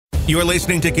You are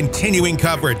listening to continuing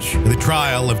coverage of the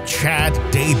trial of Chad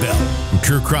Daybell from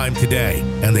True Crime Today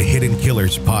and the Hidden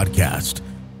Killers podcast.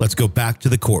 Let's go back to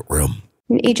the courtroom.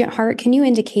 Agent Hart, can you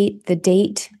indicate the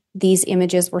date these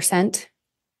images were sent?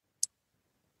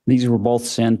 These were both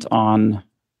sent on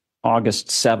August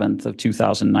 7th of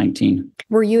 2019.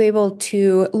 Were you able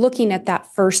to, looking at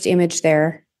that first image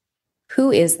there, who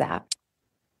is that?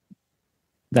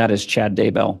 That is Chad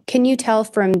Daybell. Can you tell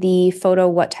from the photo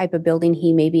what type of building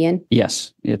he may be in?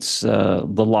 Yes, it's the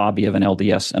lobby of an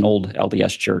LDS, an old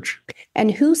LDS church.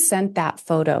 And who sent that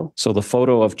photo? So the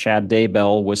photo of Chad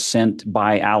Daybell was sent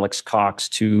by Alex Cox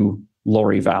to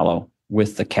Lori Vallow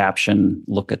with the caption,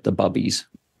 "Look at the bubbies."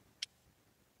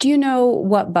 Do you know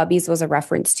what bubbies was a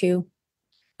reference to?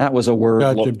 That was a word.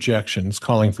 Judge objections,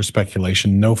 calling for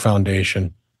speculation, no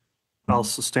foundation. I'll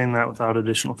sustain that without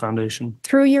additional foundation.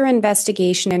 Through your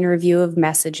investigation and review of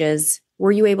messages,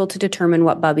 were you able to determine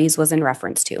what bubbies was in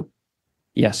reference to?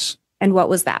 Yes. And what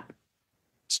was that?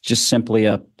 It's just simply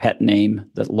a pet name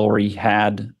that Lori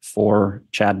had for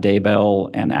Chad Daybell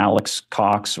and Alex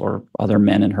Cox or other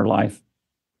men in her life.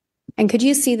 And could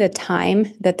you see the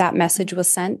time that that message was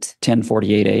sent?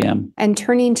 10:48 a.m. And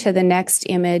turning to the next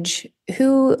image,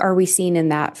 who are we seeing in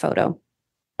that photo?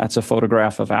 That's a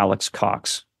photograph of Alex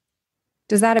Cox.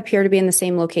 Does that appear to be in the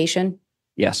same location?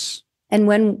 Yes. And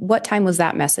what time was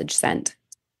that message sent?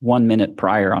 1 minute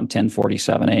prior on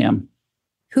 10:47 a.m.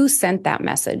 Who sent that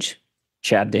message?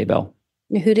 Chad Daybell.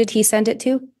 Who did he send it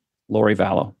to? Lori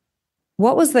Vallow.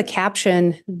 What was the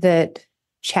caption that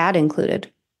Chad included?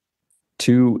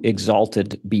 Two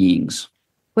exalted beings.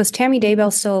 Was Tammy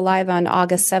Daybell still alive on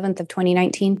August 7th of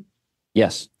 2019?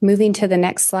 Yes. Moving to the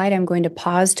next slide, I'm going to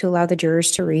pause to allow the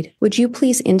jurors to read. Would you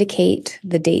please indicate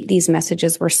the date these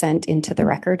messages were sent into the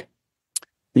record?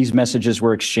 These messages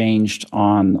were exchanged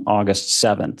on August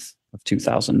 7th of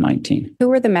 2019. Who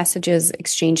were the messages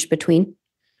exchanged between?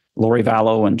 Lori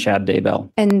Vallow and Chad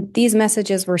Daybell. And these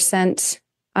messages were sent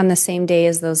on the same day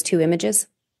as those two images?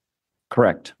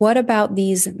 Correct. What about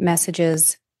these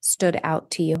messages stood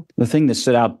out to you? The thing that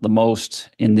stood out the most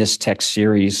in this text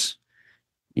series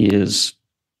is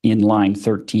in line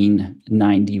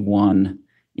 1391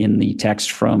 in the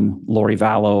text from Lori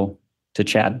Vallow to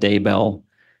Chad Daybell,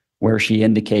 where she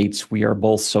indicates, "We are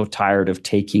both so tired of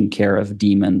taking care of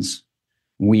demons.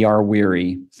 We are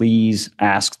weary. Please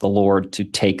ask the Lord to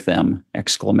take them!"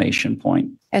 Exclamation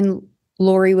point. And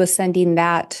Lori was sending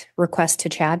that request to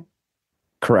Chad?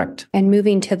 Correct. And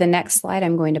moving to the next slide,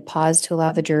 I'm going to pause to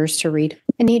allow the jurors to read.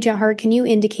 And Agent Hart, can you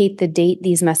indicate the date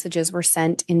these messages were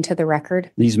sent into the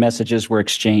record? These messages were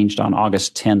exchanged on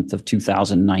August 10th of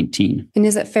 2019. And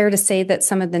is it fair to say that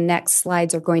some of the next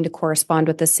slides are going to correspond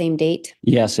with the same date?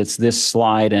 Yes, it's this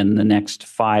slide and the next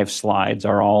 5 slides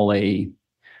are all a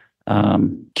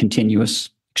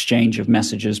continuous exchange of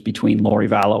messages between Lori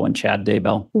Vallow and Chad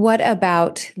Daybell. What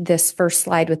about this first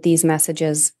slide with these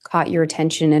messages caught your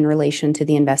attention in relation to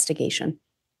the investigation?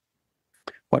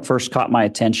 What first caught my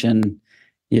attention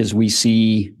is we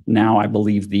see now, I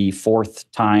believe, the 4th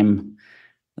time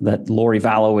that Lori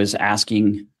Vallow is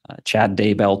asking Chad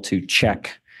Daybell to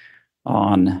check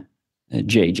on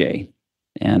JJ.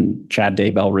 And Chad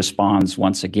Daybell responds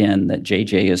once again that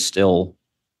JJ is still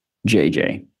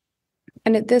JJ.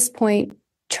 And at this point,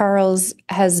 Charles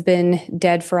has been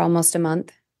dead for almost a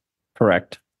month.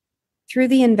 Correct. Through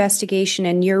the investigation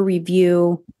and your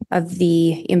review of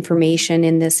the information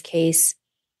in this case,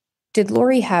 did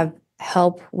Lori have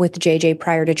help with JJ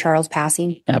prior to Charles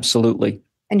passing? Absolutely.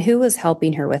 And who was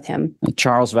helping her with him?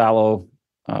 Charles Vallow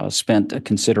spent a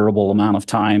considerable amount of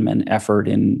time and effort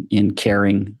in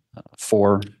caring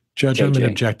for Judge, JJ. I'm going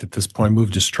to object at this point.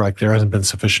 Move to strike. There hasn't been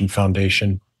sufficient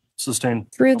foundation. Sustain.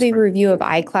 Through the review of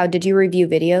iCloud, did you review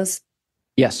videos?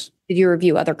 Yes. Did you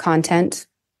review other content?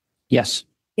 Yes.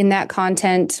 In that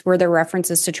content, were there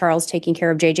references to Charles taking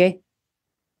care of JJ?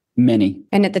 Many.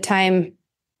 And at the time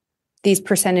these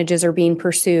percentages are being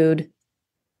pursued,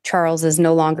 Charles is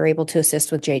no longer able to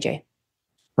assist with JJ.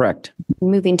 Correct.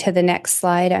 Moving to the next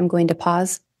slide, I'm going to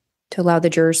pause to allow the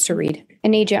jurors to read.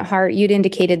 And Agent Hart, you'd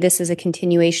indicated this is a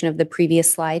continuation of the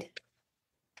previous slide.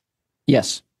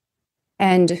 Yes.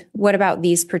 And what about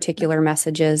these particular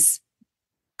messages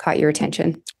caught your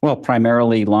attention? Well,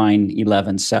 primarily line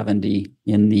 1170.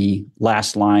 In the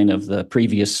last line of the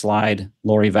previous slide,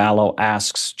 Lori Vallow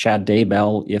asks Chad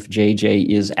Daybell if JJ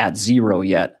is at 0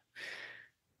 yet.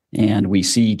 And we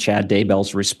see Chad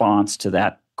Daybell's response to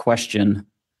that question,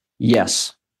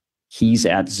 yes, he's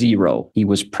at 0. He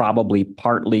was probably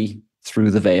partly through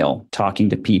the veil,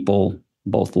 talking to people,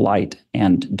 both light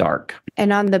and dark.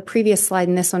 And on the previous slide,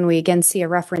 in this one, we again see a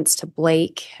reference to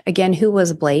Blake. Again, who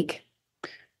was Blake?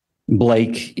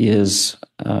 Blake is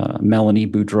Melanie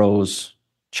Boudreau's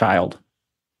child.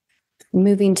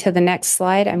 Moving to the next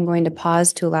slide, I'm going to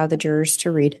pause to allow the jurors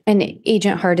to read. And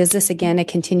Agent Hart, is this again a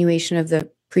continuation of the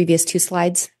previous two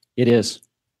slides? It is.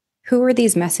 Who are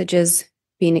these messages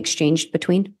being exchanged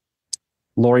between?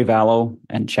 Lori Vallow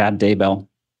and Chad Daybell.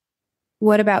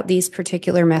 What about these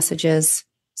particular messages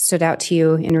stood out to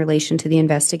you in relation to the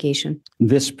investigation?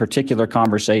 This particular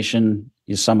conversation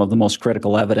is some of the most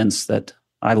critical evidence that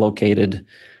I located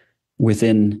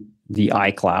within the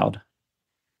iCloud.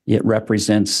 It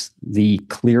represents the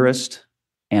clearest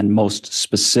and most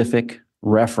specific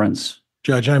reference.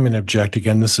 Judge, I'm going to object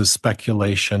again. This is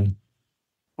speculation.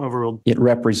 Overruled. It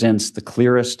represents the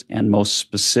clearest and most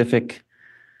specific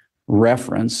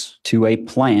reference to a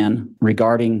plan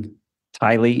regarding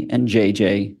Tylee and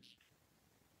JJ.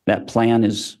 That plan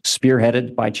is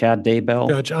spearheaded by Chad Daybell.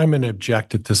 Judge, I'm going to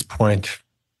object at this point.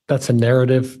 That's a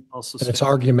narrative, and it's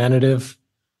argumentative,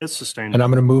 It's sustained. and I'm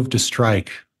going to move to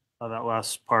strike. That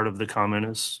last part of the comment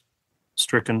is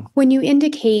stricken. When you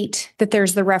indicate that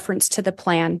there's the reference to the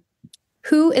plan,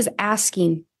 who is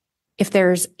asking if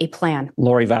there's a plan?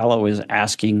 Lori Vallow is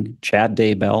asking Chad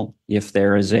Daybell if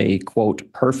there is a,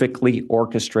 quote, perfectly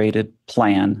orchestrated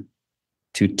plan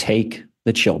to take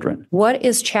the children. What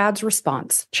is Chad's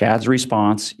response? Chad's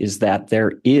response is that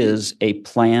there is a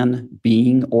plan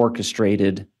being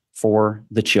orchestrated for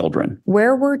the children.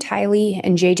 Where were Tylee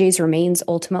and JJ's remains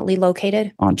ultimately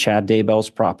located? On Chad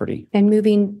Daybell's property. And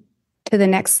moving to the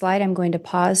next slide, I'm going to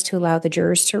pause to allow the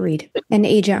jurors to read. And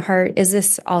Agent Hart, is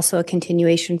this also a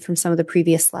continuation from some of the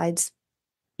previous slides?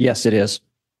 Yes, it is.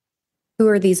 Who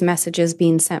are these messages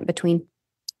being sent between?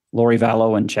 Lori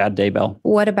Vallow and Chad Daybell.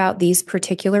 What about these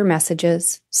particular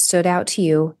messages stood out to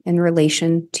you in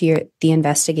relation to the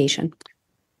investigation?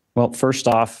 Well, first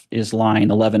off is line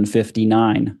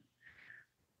 1159.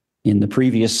 In the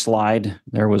previous slide,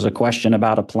 there was a question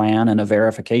about a plan and a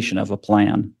verification of a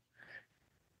plan.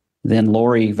 Then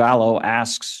Lori Vallow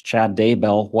asks Chad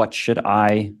Daybell, what should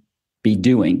I be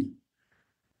doing?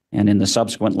 And in the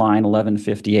subsequent line,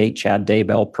 1158, Chad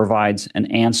Daybell provides an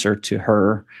answer to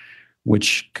her,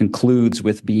 which concludes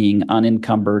with being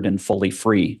unencumbered and fully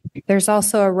free. There's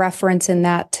also a reference in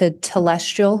that to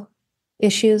telestial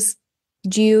issues.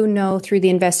 Do you know through the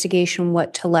investigation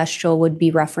what telestial would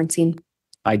be referencing?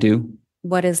 I do.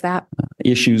 What is that?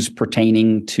 Issues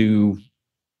pertaining to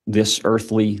this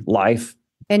earthly life.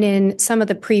 And in some of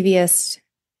the previous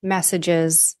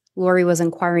messages, Lori was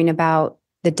inquiring about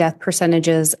the death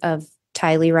percentages of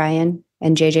Tylee Ryan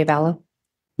and JJ Vallow.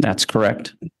 That's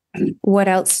correct. What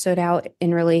else stood out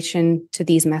in relation to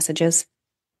these messages?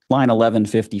 Line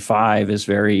 1155 is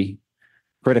very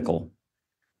critical.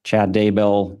 Chad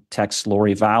Daybell texts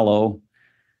Lori Vallow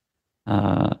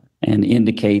and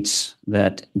indicates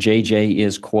that JJ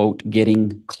is, quote,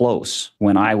 getting close.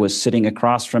 When I was sitting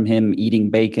across from him eating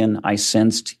bacon, I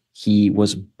sensed he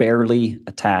was barely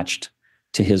attached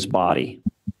to his body.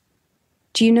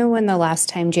 Do you know when the last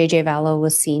time JJ Vallow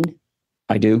was seen?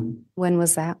 I do. When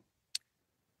was that?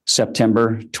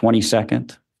 September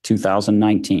 22nd,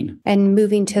 2019. And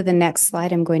moving to the next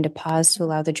slide, I'm going to pause to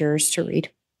allow the jurors to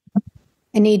read.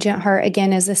 And Agent Hart,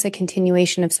 again, is this a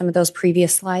continuation of some of those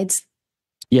previous slides?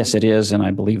 Yes, it is. And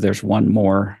I believe there's one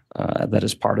more that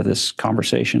is part of this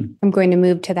conversation. I'm going to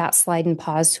move to that slide and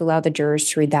pause to allow the jurors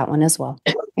to read that one as well.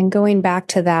 And going back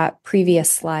to that previous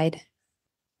slide,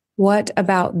 what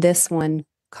about this one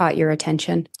caught your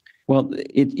attention? Well,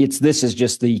 this is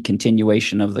just the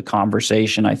continuation of the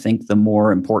conversation. I think the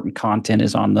more important content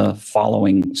is on the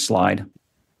following slide.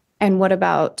 And what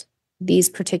about these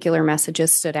particular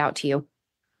messages stood out to you?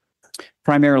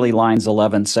 Primarily lines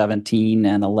 1117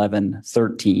 and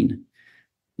 1113.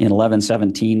 In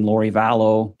 1117, Lori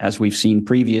Vallow, as we've seen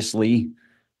previously,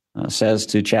 says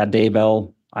to Chad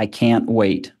Daybell, I can't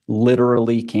wait,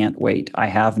 literally can't wait. I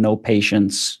have no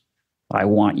patience. I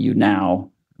want you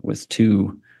now, with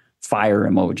 2 fire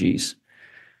emojis.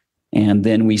 And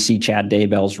then we see Chad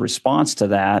Daybell's response to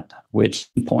that, which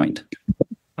point?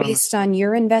 Based on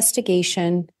your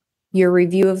investigation, your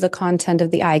review of the content of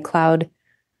the iCloud,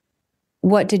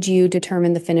 what did you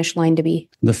determine the finish line to be?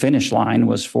 The finish line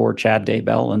was for Chad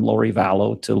Daybell and Lori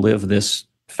Vallow to live this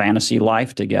fantasy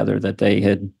life together that they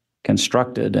had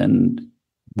constructed and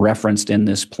referenced in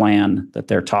this plan that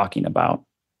they're talking about.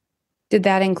 Did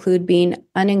that include being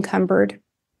unencumbered?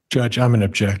 Judge, I'm going to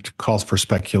object. Calls for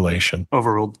speculation.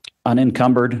 Overruled.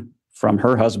 Unencumbered from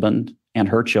her husband and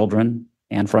her children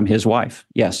and from his wife.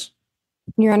 Yes.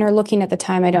 Your Honor, looking at the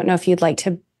time, I don't know if you'd like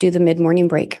to do the mid-morning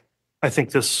break. I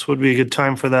think this would be a good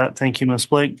time for that. Thank you, Ms.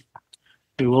 Blake.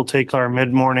 We will take our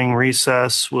mid-morning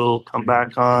recess. We'll come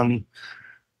back on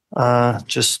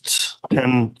Just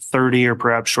 10:30 or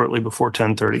perhaps shortly before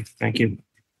 10:30. Thank you.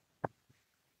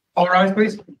 All rise,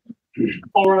 please.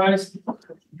 All rise.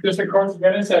 District Court,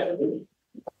 again in session.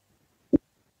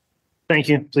 Thank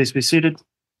you. Please be seated.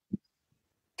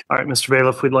 All right, Mr.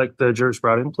 Bailiff, we'd like the jurors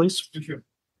brought in, please. Sure.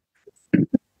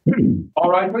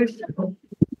 All right, please.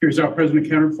 Here's our President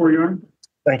Counter for you, Honor.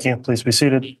 Thank you. Please be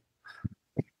seated.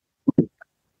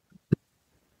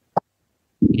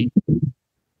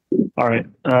 All right.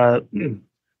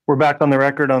 We're back on the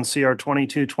record on CR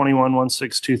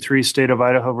 22-21-1623, State of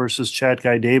Idaho versus Chad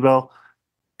Daybell.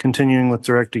 Continuing with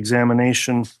direct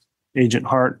examination. Agent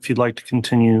Hart, if you'd like to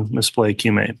continue, Ms. Blake,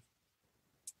 you may.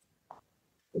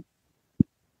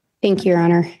 Thank you, Your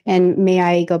Honor. And may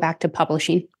I go back to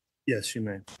publishing? Yes, you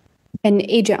may. And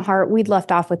Agent Hart, we'd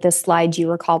left off with this slide. Do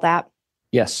you recall that?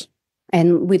 Yes,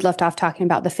 And we'd left off talking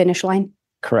about the finish line.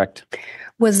 correct.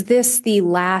 Was this the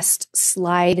last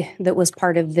slide that was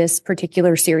part of this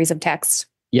particular series of texts?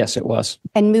 Yes, it was.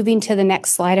 And moving to the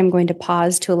next slide, I'm going to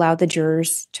pause to allow the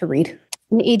jurors to read.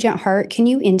 And Agent Hart, can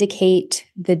you indicate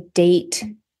the date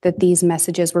that these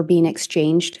messages were being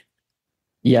exchanged?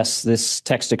 Yes, this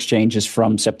text exchange is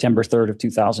from September 3rd of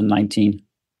 2019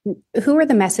 Who are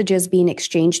the messages being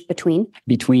exchanged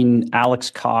between Alex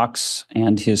Cox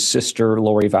and his sister,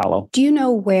 Lori Vallow. Do you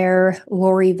know where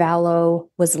Lori Vallow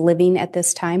was living at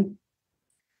this time?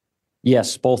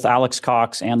 Yes, both Alex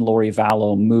Cox and Lori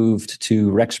Vallow moved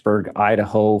to Rexburg,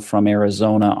 Idaho from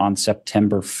Arizona on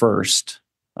September 1st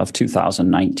of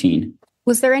 2019.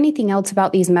 Was there anything else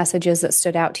about these messages that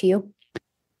stood out to you?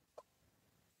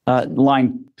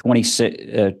 Line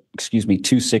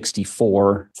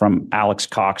 264 from Alex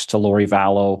Cox to Lori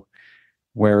Vallow,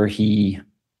 where he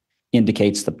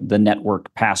indicates the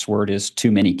network password is too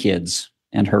many kids.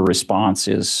 And her response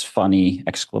is funny,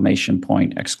 exclamation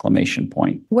point, exclamation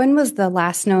point. When was the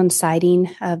last known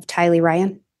sighting of Tylee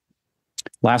Ryan?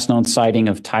 Last known sighting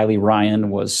of Tylee Ryan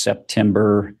was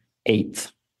September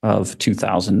 8th of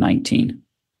 2019.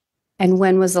 And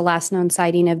when was the last known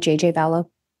sighting of JJ Vallow?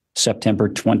 September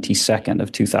 22nd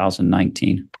of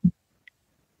 2019.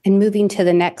 And moving to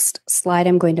the next slide,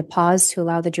 I'm going to pause to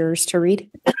allow the jurors to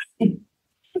read.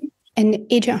 And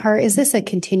Agent Hart, is this a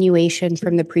continuation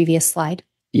from the previous slide?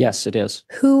 Yes, it is.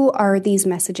 Who are these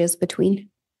messages between?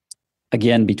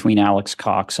 Again, between Alex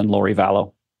Cox and Lori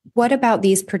Vallow. What about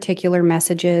these particular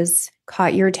messages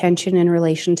caught your attention in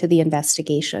relation to the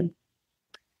investigation?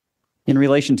 In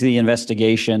relation to the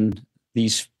investigation,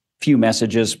 these few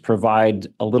messages provide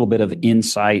a little bit of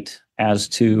insight as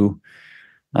to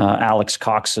Alex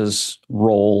Cox's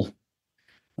role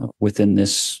within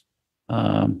this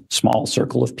small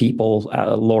circle of people,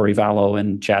 Lori Vallow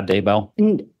and Chad Daybell.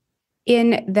 And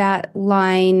in that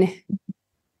line,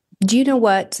 do you know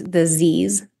what the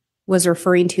Z's was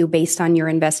referring to based on your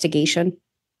investigation?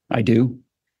 I do.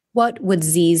 What would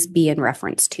Z's be in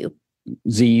reference to?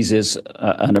 Z's is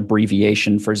an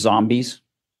abbreviation for zombies.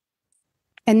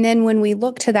 And then when we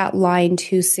look to that line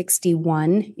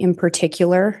 261 in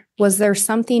particular, was there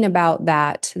something about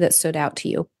that that stood out to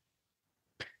you?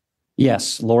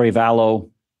 Yes, Lori Vallow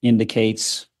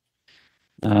indicates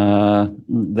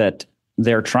that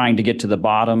they're trying to get to the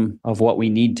bottom of what we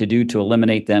need to do to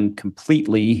eliminate them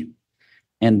completely.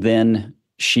 And then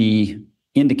she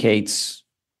indicates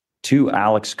to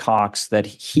Alex Cox that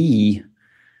he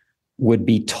would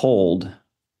be told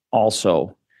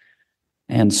also.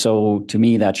 And so to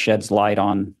me, that sheds light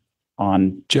on.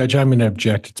 Judge, I'm going to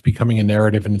object. It's becoming a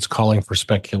narrative and it's calling for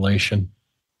speculation.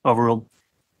 Overruled.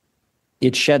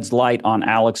 It sheds light on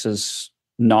Alex's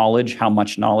knowledge, how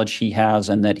much knowledge he has,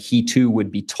 and that he too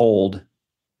would be told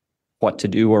what to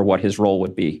do or what his role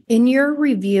would be. In your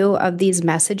review of these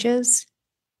messages,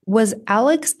 was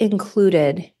Alex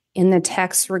included in the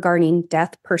text regarding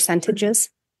death percentages?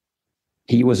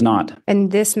 He was not.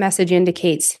 And this message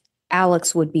indicates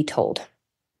Alex would be told.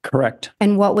 Correct.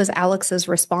 And what was Alex's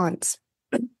response?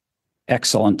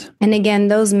 Excellent. And again,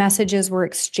 those messages were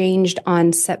exchanged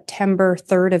on September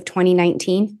 3rd of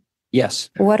 2019. Yes.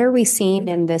 What are we seeing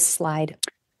in this slide?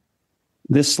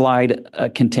 This slide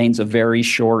contains a very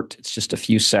short, it's just a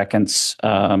few seconds,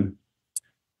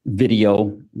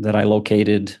 video that I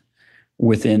located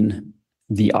within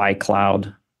the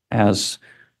iCloud. As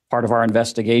part of our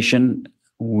investigation,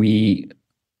 we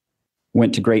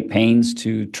went to great pains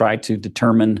to try to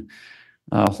determine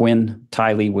when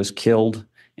Tylee was killed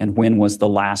and when was the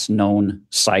last known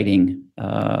sighting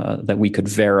that we could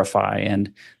verify.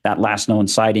 And that last known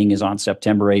sighting is on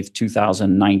September 8th,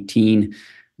 2019.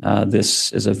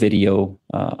 This is a video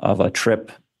of a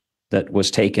trip that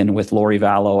was taken with Lori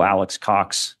Vallow, Alex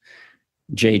Cox,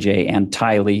 JJ and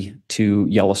Tylee to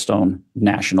Yellowstone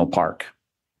National Park.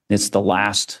 It's the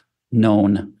last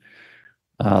known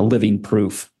living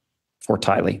proof for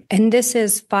Tylee. And this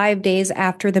is 5 days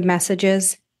after the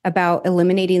messages about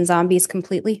eliminating zombies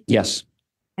completely? Yes.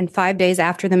 And 5 days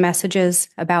after the messages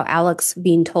about Alex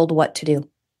being told what to do?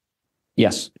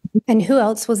 Yes. And who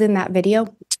else was in that video?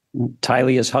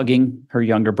 Tylee is hugging her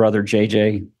younger brother,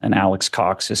 JJ, and Alex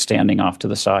Cox is standing off to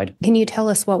the side. Can you tell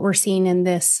us what we're seeing in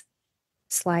this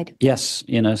slide? Yes,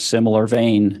 in a similar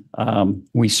vein,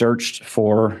 we searched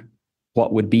for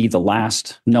what would be the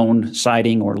last known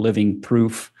sighting or living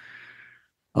proof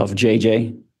of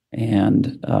JJ.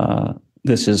 And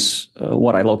this is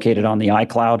what I located on the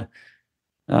iCloud.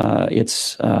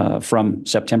 It's from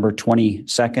September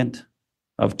 22nd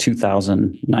of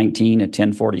 2019 at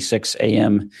 10:46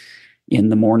 a.m. in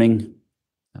the morning.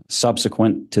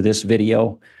 Subsequent to this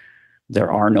video,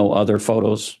 there are no other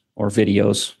photos or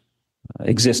videos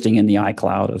existing in the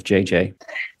iCloud of JJ.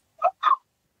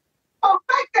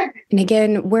 And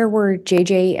again, where were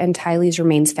JJ and Tylee's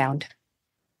remains found?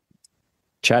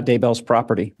 Chad Daybell's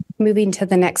property. Moving to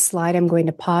the next slide, I'm going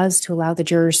to pause to allow the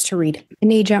jurors to read.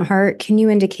 And Agent Hart, can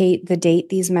you indicate the date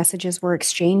these messages were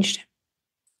exchanged?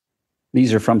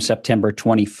 These are from September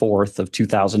 24th of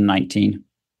 2019.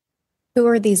 Who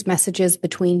are these messages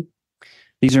between?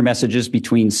 These are messages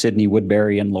between Sydney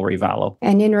Woodbury and Lori Vallow.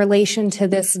 And in relation to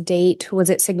this date, was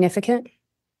it significant?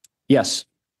 Yes.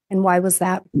 And why was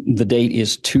that? The date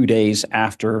is 2 days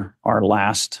after our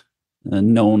last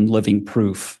known living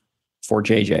proof for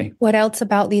JJ. What else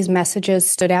about these messages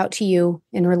stood out to you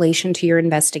in relation to your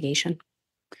investigation?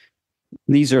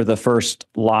 These are the first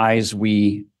lies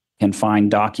we can find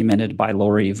documented by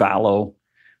Lori Vallow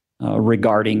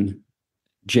regarding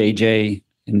JJ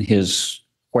and his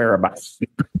whereabouts.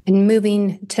 And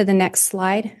moving to the next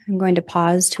slide, I'm going to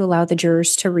pause to allow the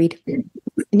jurors to read.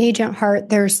 And Agent Hart,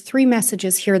 there's 3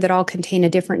 messages here that all contain a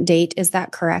different date. Is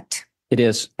that correct? It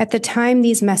is. At the time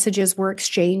these messages were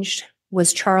exchanged,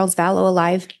 was Charles Vallow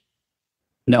alive?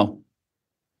 No.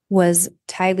 Was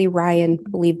Tylee Ryan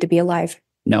believed to be alive?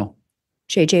 No.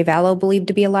 JJ Vallow believed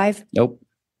to be alive? Nope.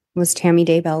 Was Tammy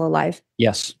Daybell alive?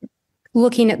 Yes.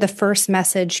 Looking at the first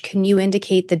message, can you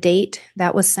indicate the date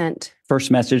that was sent? First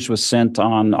message was sent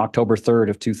on October 3rd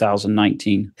of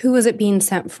 2019. Who was it being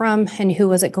sent from and who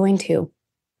was it going to?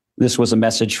 This was a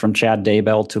message from Chad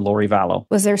Daybell to Lori Vallow.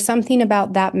 Was there something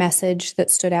about that message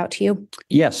that stood out to you?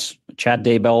 Yes. Chad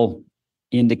Daybell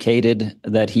indicated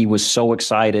that he was so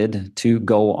excited to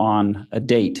go on a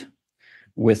date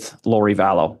with Lori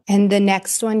Vallow. And the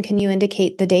next one, can you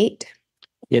indicate the date?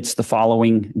 It's the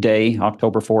following day,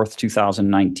 October 4th,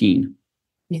 2019.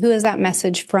 And who is that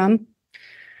message from?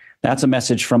 That's a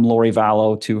message from Lori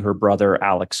Vallow to her brother,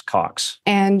 Alex Cox.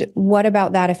 And what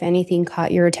about that, if anything,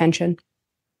 caught your attention?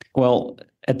 Well,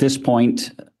 at this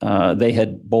point,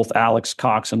 both Alex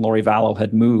Cox and Lori Vallow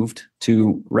had moved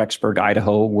to Rexburg,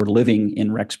 Idaho, were living in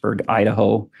Rexburg,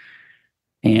 Idaho.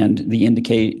 And the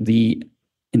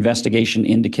investigation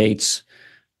indicates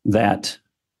that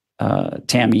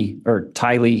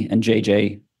Tylee and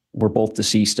JJ were both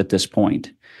deceased at this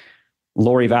point.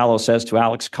 Lori Vallow says to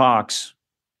Alex Cox,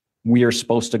 we are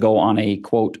supposed to go on a,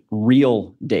 quote,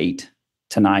 real date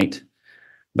tonight,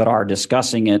 but are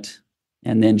discussing it.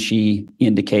 And then she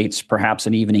indicates perhaps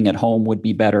an evening at home would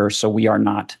be better, so we are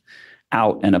not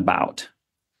out and about.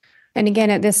 And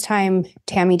again, at this time,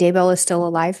 Tammy Daybell is still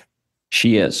alive?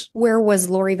 She is. Where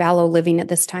was Lori Vallow living at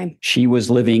this time? She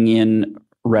was living in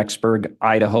Rexburg,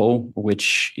 Idaho,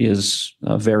 which is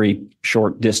a very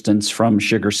short distance from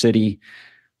Sugar City,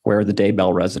 where the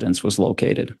Daybell residence was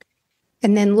located.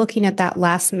 And then looking at that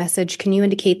last message, can you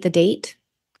indicate the date?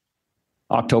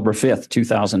 October 5th,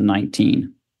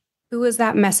 2019. Who was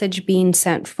that message being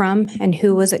sent from and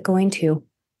who was it going to?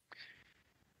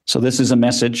 So this is a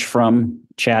message from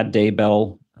Chad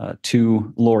Daybell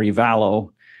to Lori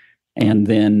Vallow. And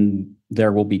then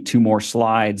there will be 2 more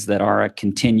slides that are a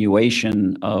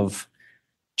continuation of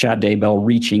Chad Daybell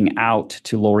reaching out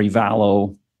to Lori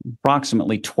Vallow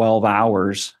approximately 12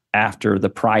 hours after the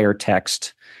prior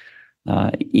text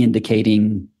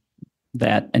indicating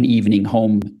that an evening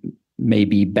home may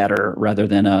be better rather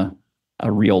than a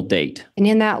real date. And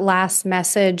in that last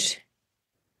message,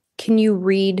 can you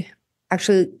read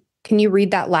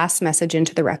that last message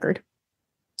into the record?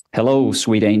 Hello,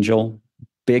 sweet angel.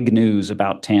 Big news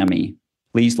about Tammy.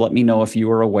 Please let me know if you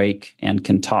are awake and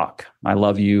can talk. I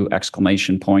love you, !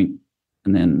 And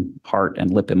then heart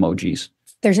and lip emojis.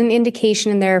 There's an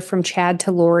indication in there from Chad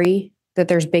to Lori that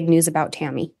there's big news about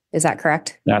Tammy. Is that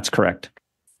correct? That's correct.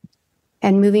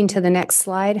 And moving to the next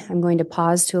slide, I'm going to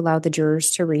pause to allow the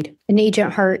jurors to read. And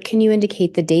Agent Hart, can you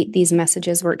indicate the date these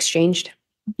messages were exchanged?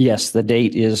 Yes, the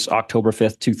date is October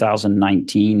 5th,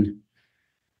 2019,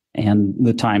 and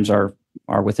the times are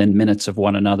within minutes of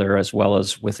one another, as well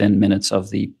as within minutes of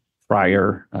the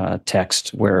prior text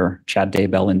where Chad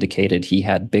Daybell indicated he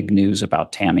had big news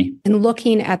about Tammy. And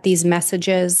looking at these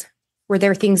messages, were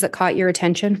there things that caught your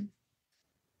attention?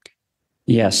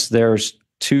 Yes, there's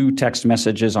 2 text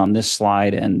messages on this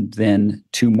slide and then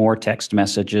 2 more text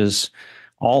messages.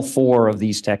 All 4 of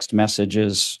these text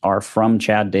messages are from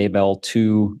Chad Daybell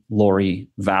to Lori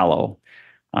Vallow.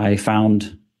 I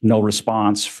found no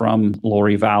response from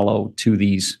Lori Vallow to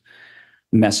these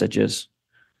messages.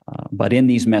 But in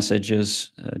these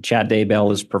messages, Chad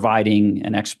Daybell is providing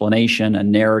an explanation, a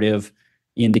narrative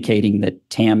indicating that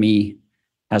Tammy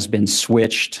has been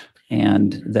switched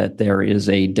and that there is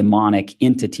a demonic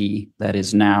entity that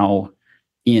is now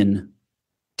in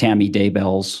Tammy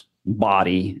Daybell's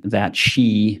body that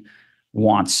she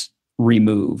wants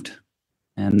removed.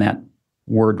 And that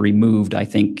word removed, I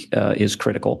think, is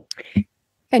critical.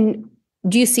 And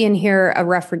do you see in here a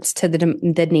reference to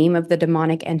the name of the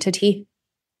demonic entity?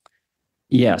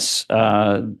 Yes.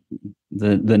 The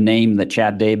name that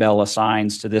Chad Daybell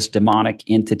assigns to this demonic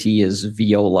entity is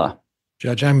Viola.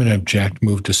 Judge, I'm going to object,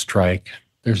 move to strike.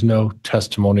 There's no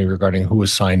testimony regarding who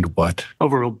assigned what.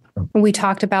 Overruled. We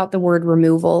talked about the word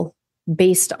removal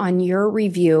based on your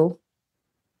review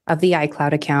of the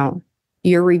iCloud account,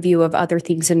 your review of other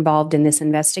things involved in this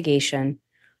investigation.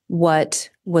 What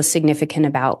was significant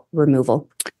about removal?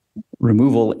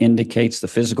 Removal indicates the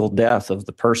physical death of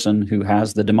the person who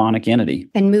has the demonic entity.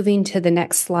 And moving to the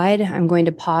next slide, I'm going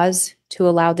to pause to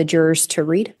allow the jurors to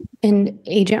read. And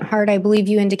Agent Hart, I believe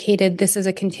you indicated this is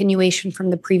a continuation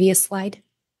from the previous slide.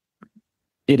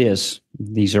 It is.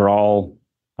 These are all,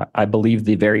 I believe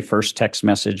the very first text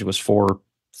message was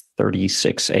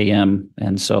 4:36 a.m.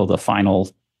 And so the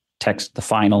final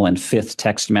and 5th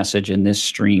text message in this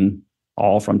string,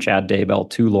 all from Chad Daybell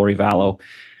to Lori Vallow,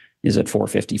 is at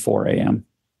 4:54 a.m.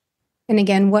 And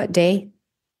again, what day?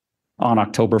 On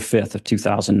October 5th of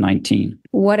 2019.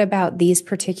 What about these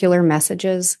particular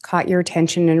messages caught your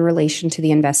attention in relation to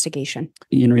the investigation?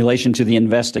 In relation to the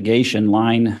investigation,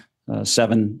 line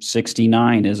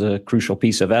 769 is a crucial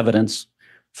piece of evidence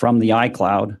from the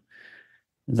iCloud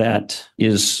that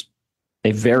is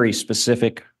a very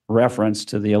specific reference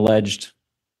to the alleged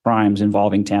crimes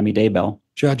involving Tammy Daybell.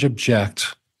 Judge,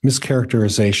 object.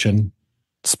 Mischaracterization,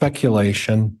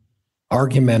 speculation,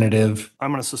 argumentative.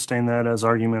 I'm going to sustain that as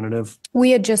argumentative.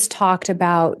 We had just talked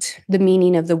about the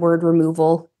meaning of the word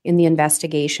removal in the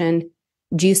investigation.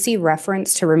 Do you see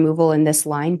reference to removal in this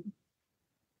line?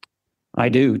 I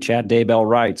do. Chad Daybell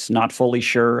writes, not fully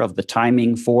sure of the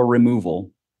timing for removal,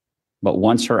 but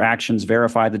once her actions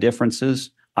verify the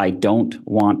differences, I don't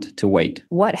want to wait.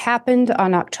 What happened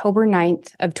on October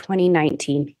 9th of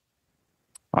 2019?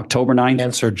 October 9th.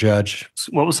 Answer, Judge.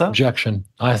 What was that? Objection.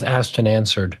 I asked and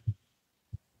answered.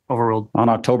 Overruled. On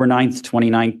October 9th,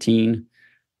 2019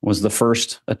 was the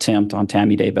first attempt on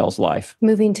Tammy Daybell's life.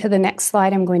 Moving to the next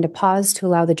slide, I'm going to pause to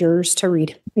allow the jurors to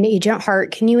read. And Agent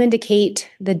Hart, can you indicate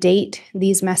the date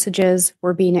these messages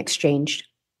were being exchanged?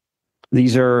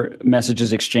 These are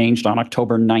messages exchanged on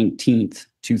October 19th,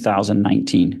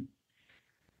 2019.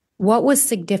 What was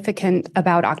significant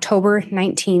about October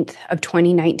 19th of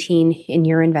 2019 in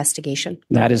your investigation?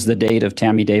 That is the date of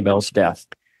Tammy Daybell's death.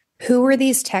 Who were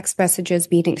these text messages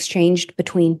being exchanged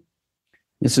between?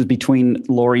 This is between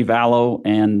Lori Vallow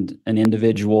and an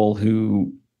individual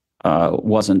who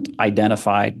wasn't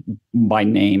identified by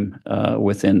name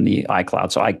within the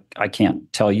iCloud. So I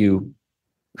can't tell you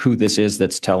who this is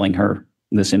that's telling her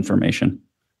this information.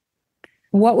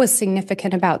 What was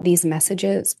significant about these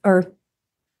messages? Or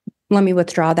let me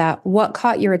withdraw that. What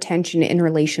caught your attention in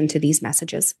relation to these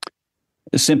messages?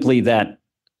 Simply that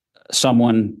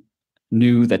someone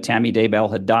knew that Tammy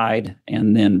Daybell had died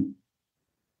and then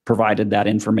provided that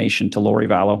information to Lori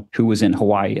Vallow, who was in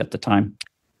Hawaii at the time.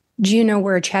 Do you know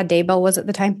where Chad Daybell was at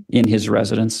the time? In his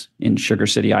residence in Sugar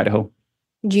City, Idaho.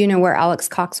 Do you know where Alex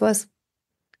Cox was?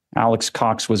 Alex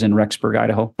Cox was in Rexburg,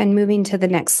 Idaho. And moving to the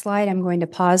next slide, I'm going to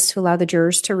pause to allow the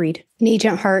jurors to read. And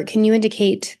Agent Hart, can you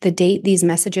indicate the date these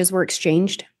messages were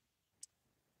exchanged?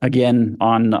 Again,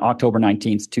 on October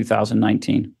 19th,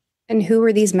 2019. And who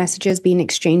were these messages being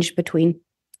exchanged between?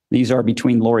 These are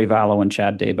between Lori Vallow and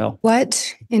Chad Daybell.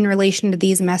 What in relation to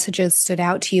these messages stood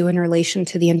out to you in relation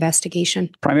to the investigation?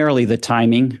 Primarily the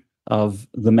timing of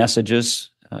the messages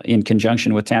in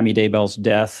conjunction with Tammy Daybell's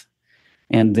death.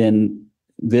 And then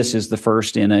this is the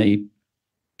first in a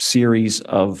series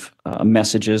of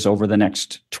messages over the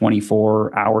next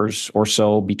 24 hours or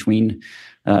so between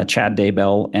Chad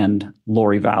Daybell and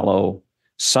Lori Vallow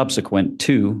subsequent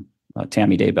to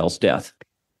Tammy Daybell's death.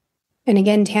 And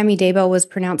again, Tammy Daybell was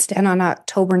pronounced dead on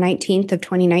October 19th of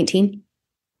 2019.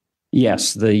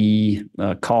 Yes, the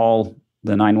call,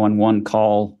 the 911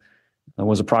 call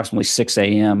was approximately 6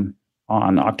 a.m.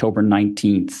 on October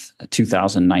 19th,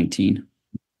 2019.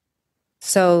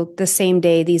 So the same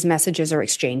day these messages are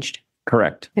exchanged.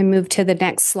 Correct. And move to the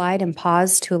next slide and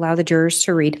pause to allow the jurors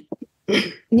to read.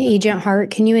 And Agent Hart,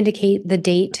 can you indicate the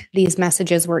date these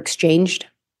messages were exchanged?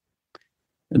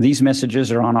 These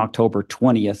messages are on October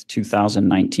 20th,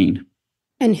 2019.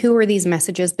 And who are these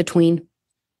messages between?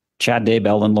 Chad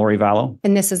Daybell and Lori Vallow.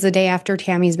 And this is the day after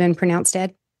Tammy's been pronounced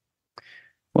dead?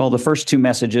 Well, the first two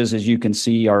messages, as you can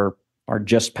see, are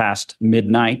just past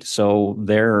midnight. So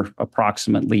they're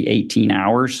approximately 18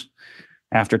 hours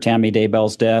after Tammy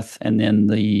Daybell's death. And then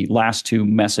the last two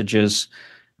messages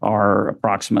are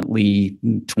approximately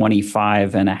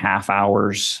 25 and a half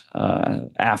hours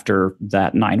after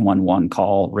that 911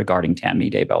 call regarding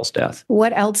Tammy Daybell's death.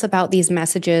 What else about these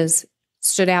messages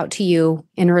stood out to you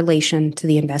in relation to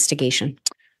the investigation?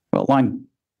 Well, line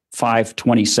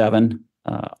 527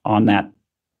 on that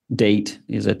date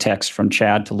is a text from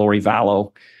Chad to Lori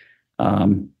Vallow,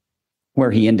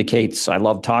 where he indicates, "I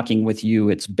love talking with you.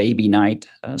 It's baby night,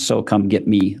 so come get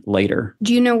me later."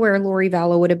 Do you know where Lori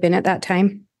Vallow would have been at that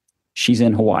time? She's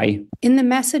in Hawaii. In the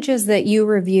messages that you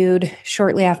reviewed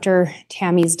shortly after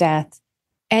Tammy's death,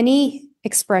 any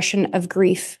expression of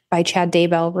grief by Chad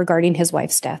Daybell regarding his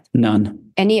wife's death?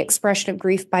 None. Any expression of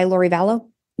grief by Lori Vallow?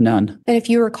 None. And if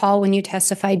you recall, when you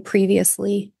testified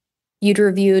previously, you'd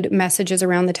reviewed messages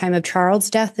around the time of Charles'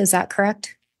 death. Is that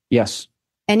correct? Yes.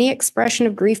 Any expression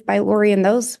of grief by Lori in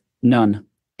those? None.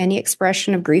 Any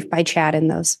expression of grief by Chad in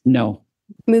those? No.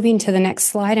 Moving to the next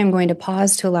slide, I'm going to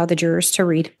pause to allow the jurors to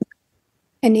read.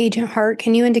 And Agent Hart,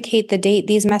 can you indicate the date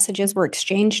these messages were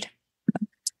exchanged?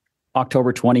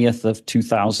 October 20th of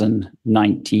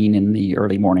 2019 in the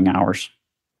early morning hours.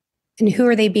 And who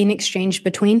are they being exchanged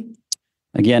between?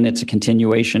 Again, it's a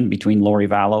continuation between Lori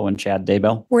Vallow and Chad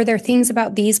Daybell. Were there things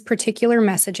about these particular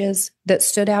messages that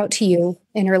stood out to you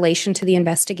in relation to the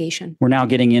investigation? We're now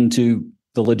getting into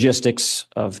the logistics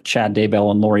of Chad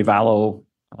Daybell and Lori Vallow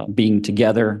being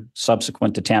together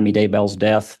subsequent to Tammy Daybell's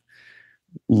death.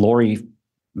 Lori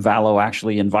Vallow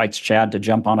actually invites Chad to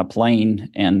jump on a plane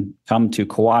and come to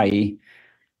Kauai.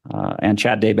 And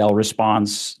Chad Daybell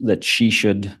responds that she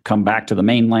should come back to the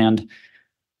mainland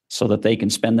so that they can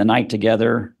spend the night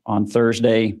together on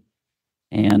Thursday,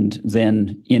 and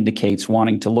then indicates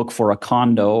wanting to look for a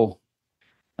condo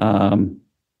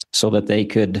so that they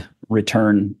could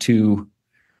return to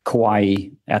Kauai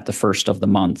at the first of the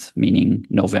month, meaning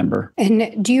November.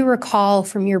 And do you recall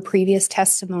from your previous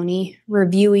testimony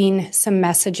reviewing some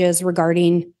messages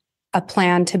regarding a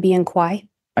plan to be in Kauai?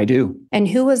 I do. And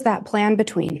who was that plan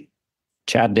between?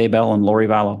 Chad Daybell and Lori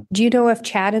Vallow. Do you know if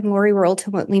Chad and Lori were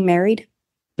ultimately married?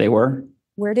 They were.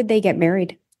 Where did they get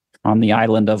married? On the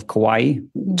island of Kauai.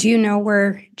 Do you know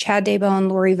where Chad Daybell and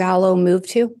Lori Vallow moved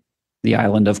to? The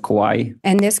island of Kauai.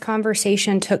 And this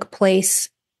conversation took place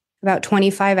about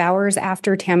 25 hours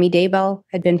after Tammy Daybell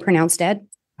had been pronounced dead?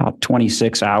 About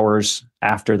 26 hours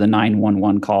after the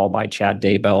 911 call by Chad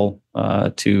Daybell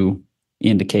to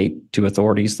indicate to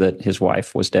authorities that his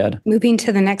wife was dead. Moving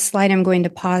to the next slide, I'm going to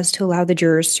pause to allow the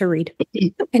jurors to read.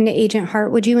 And Agent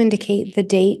Hart, would you indicate the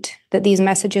date that these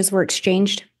messages were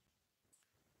exchanged?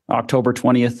 October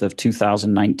 20th of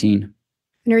 2019.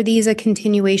 And are these a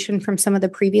continuation from some of the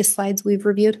previous slides we've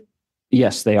reviewed?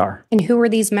 Yes, they are. And who were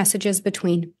these messages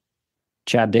between?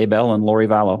 Chad Daybell and Lori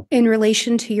Vallow. In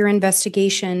relation to your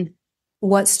investigation,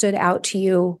 what stood out to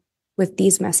you with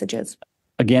these messages?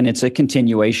 Again, it's a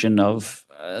continuation of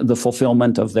the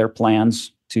fulfillment of their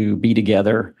plans to be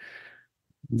together.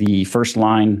 The first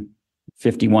line,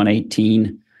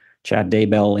 5118, Chad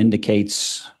Daybell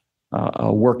indicates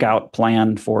a workout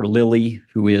plan for Lily,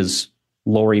 who is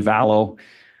Lori Vallow,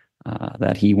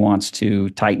 that he wants to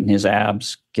tighten his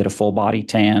abs, get a full body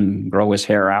tan, grow his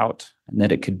hair out, and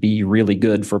that it could be really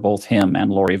good for both him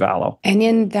and Lori Vallow. And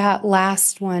in that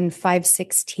last one,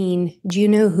 516, do you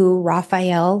know who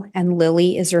Raphael and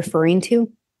Lily is referring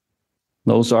to?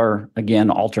 Those are, again,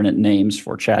 alternate names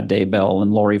for Chad Daybell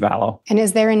and Lori Vallow. And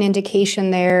is there an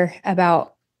indication there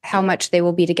about how much they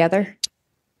will be together?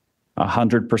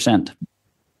 100%.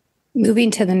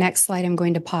 Moving to the next slide, I'm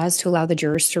going to pause to allow the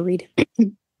jurors to read.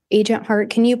 Agent Hart,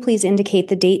 can you please indicate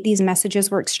the date these messages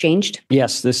were exchanged?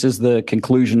 Yes, this is the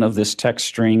conclusion of this text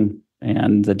string,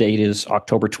 and the date is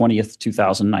October 20th,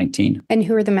 2019. And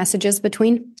who are the messages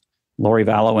between? Lori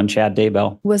Vallow and Chad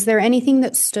Daybell. Was there anything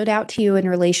that stood out to you in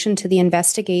relation to the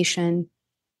investigation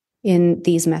in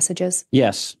these messages?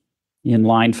 Yes. In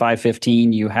line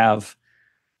 515, you have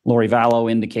Lori Vallow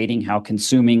indicating how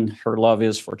consuming her love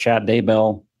is for Chad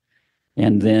Daybell.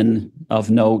 And then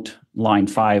of note, line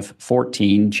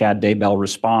 514, Chad Daybell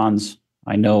responds,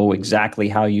 I know exactly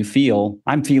how you feel.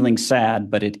 I'm feeling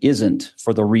sad, but it isn't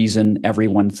for the reason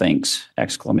everyone thinks! !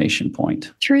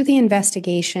 Through the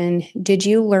investigation, did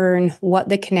you learn what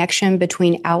the connection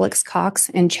between Alex Cox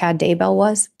and Chad Daybell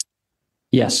was?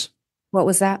 Yes. What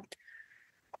was that?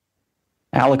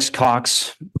 Alex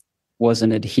Cox was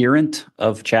an adherent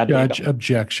of Chad Judge, Daybell.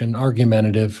 objection,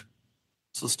 argumentative.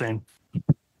 Sustain.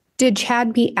 Did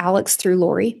Chad beat Alex through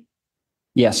Lori?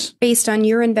 Yes. Based on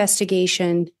your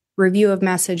investigation, review of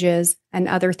messages, and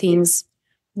other things,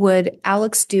 would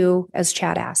Alex do as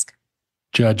Chad asked?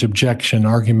 Judge, objection,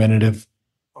 argumentative.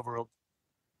 Overruled.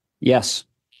 Yes.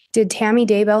 Did Tammy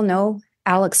Daybell know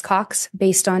Alex Cox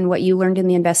based on what you learned in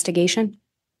the investigation?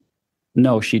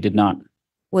 No, she did not.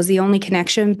 Was the only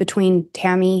connection between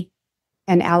Tammy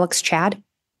and Alex Chad?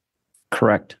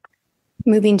 Correct.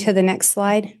 Moving to the next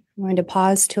slide, I'm going to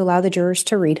pause to allow the jurors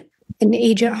to read. And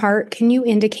Agent Hart, can you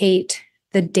indicate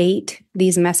the date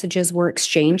these messages were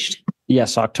exchanged?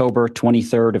 Yes, October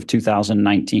 23rd of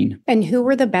 2019. And who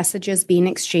were the messages being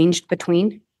exchanged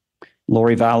between?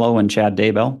 Lori Vallow and Chad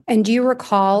Daybell. And do you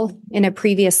recall in a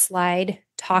previous slide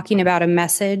talking about a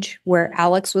message where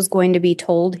Alex was going to be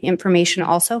told information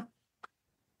also?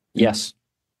 Yes.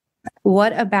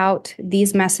 What about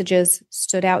these messages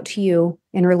stood out to you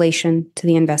in relation to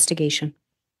the investigation?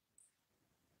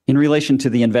 In relation to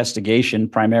the investigation,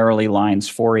 primarily lines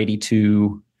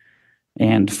 482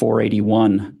 and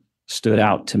 481 stood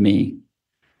out to me.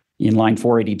 In line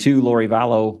 482, Lori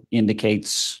Vallow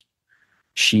indicates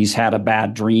she's had a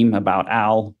bad dream about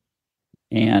Al.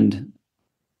 And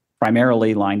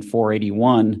primarily line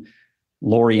 481,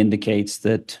 Lori indicates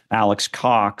that Alex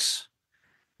Cox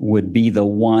would be the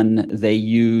one they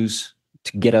use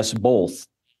to get us both.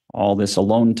 All this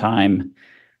alone time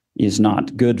is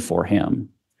not good for him.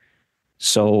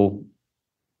 So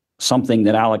something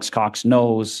that Alex Cox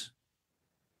knows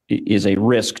is a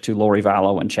risk to Lori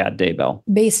Vallow and Chad Daybell.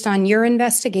 Based on your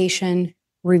investigation,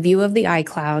 review of the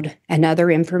iCloud, and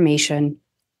other information,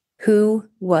 who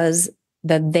was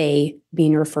the they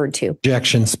being referred to?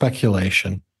 Objection,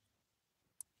 speculation.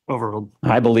 Overruled.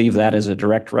 I believe that is a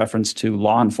direct reference to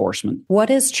law enforcement. What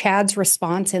is Chad's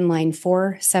response in line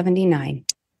 479?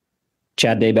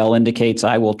 Chad Daybell indicates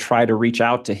I will try to reach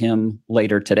out to him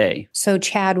later today. So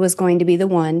Chad was going to be the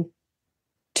one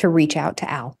to reach out to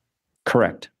Al.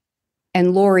 Correct.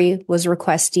 And Lori was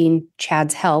requesting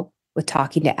Chad's help with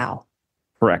talking to Al.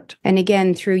 Correct. And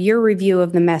again, through your review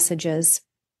of the messages,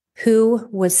 who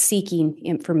was seeking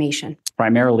information?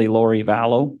 Primarily Lori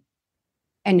Vallow.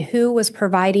 And who was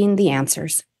providing the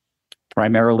answers?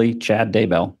 Primarily Chad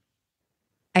Daybell.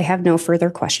 I have no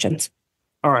further questions.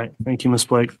 All right. Thank you, Ms.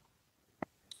 Blake.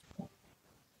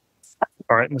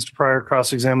 All right, Mr. Pryor,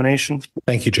 cross-examination.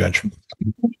 Thank you, Judge.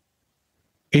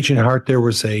 Agent Hart, there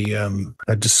was a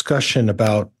discussion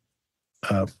about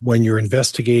when you're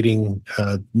investigating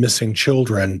missing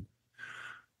children,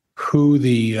 who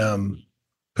the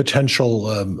potential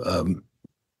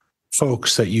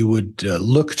folks that you would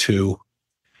look to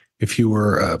if you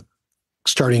were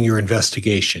starting your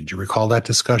investigation. Do you recall that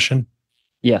discussion?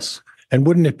 Yes. And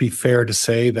wouldn't it be fair to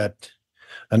say that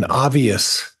an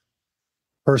obvious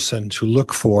person to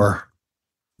look for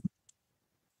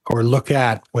or look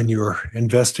at when you're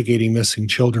investigating missing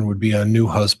children would be a new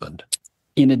husband?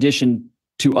 In addition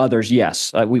to others,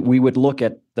 yes. We would look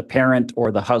at the parent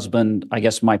or the husband. I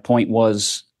guess my point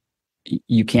was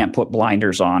you can't put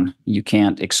blinders on. You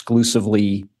can't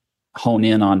exclusively hone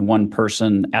in on one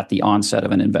person at the onset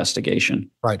of an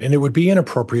investigation. Right. And it would be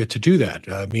inappropriate to do that.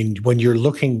 I mean, when you're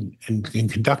looking and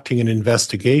conducting an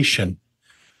investigation,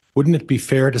 wouldn't it be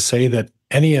fair to say that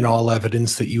any and all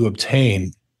evidence that you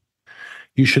obtain,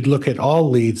 you should look at all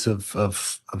leads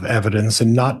of evidence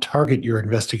and not target your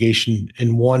investigation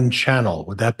in one channel?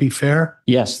 Would that be fair?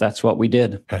 Yes, that's what we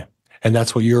did. Okay. And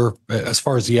that's what you're, as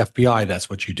far as the FBI, that's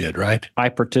what you did, right? I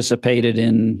participated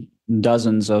in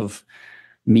dozens of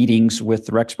meetings with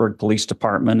the Rexburg Police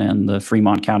Department and the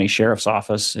Fremont County Sheriff's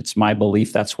Office. It's my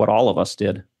belief that's what all of us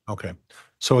did. Okay.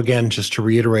 So again, just to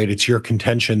reiterate, it's your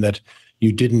contention that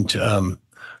you didn't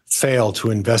fail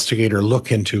to investigate or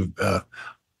look into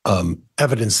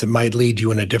evidence that might lead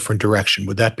you in a different direction.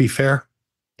 Would that be fair?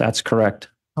 That's correct.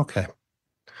 Okay.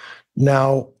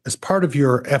 Now, as part of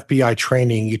your FBI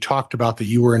training, you talked about that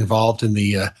you were involved in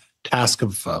the task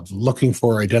of looking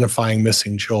for identifying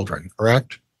missing children,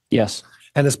 correct? Yes.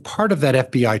 And as part of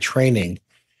that FBI training,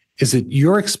 is it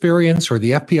your experience or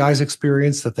the FBI's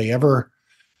experience that they ever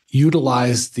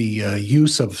utilize the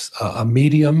use of a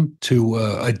medium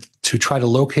to try to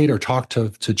locate or talk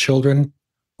to children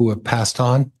who have passed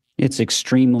on? It's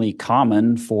extremely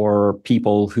common for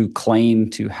people who claim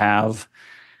to have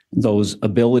those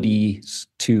abilities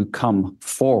to come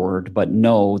forward, but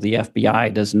no, the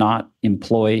FBI does not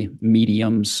employ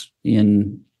mediums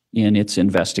in its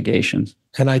investigations.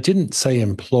 And I didn't say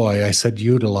employ, I said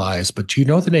utilize, but do you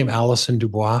know the name Alison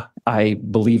Dubois? I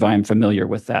believe I'm familiar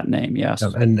with that name, yes.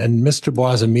 And Ms.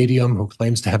 Dubois is a medium who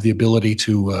claims to have the ability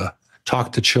to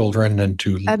talk to children and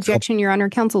to... Objection, Your Honor.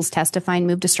 Counsel's testifying.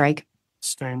 Move to strike.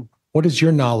 Sustained. What is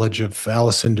your knowledge of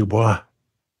Alison Dubois?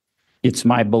 It's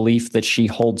my belief that she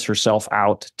holds herself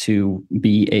out to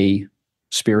be a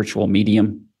spiritual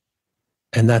medium.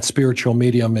 And that spiritual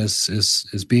medium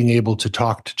is being able to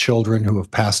talk to children who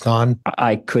have passed on?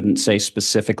 I couldn't say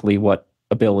specifically what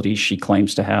abilities she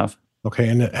claims to have. Okay,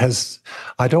 and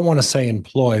I don't want to say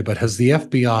employ, but has the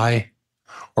FBI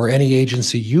or any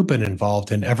agency you've been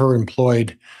involved in ever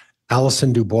employed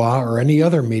Alison Dubois or any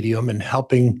other medium in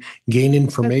helping gain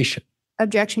information?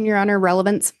 Objection, Your Honor.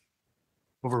 Relevance.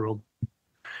 Overruled.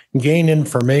 Gain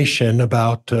information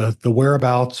about the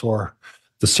whereabouts or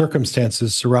the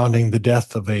circumstances surrounding the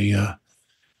death of a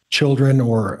children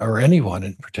or anyone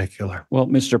in particular. Well,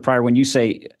 Mr. Pryor,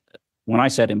 when I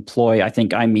said employ, I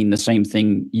think I mean the same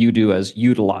thing you do as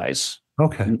utilize.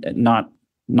 Okay.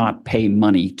 Not pay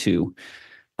money to.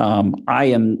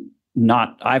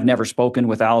 I've never spoken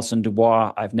with Alison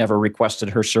Dubois. I've never requested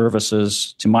her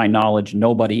services. To my knowledge,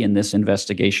 nobody in this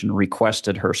investigation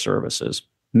requested her services.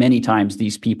 Many times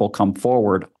these people come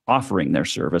forward offering their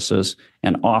services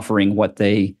and offering what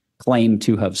they claim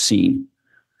to have seen.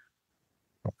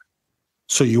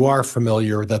 So you are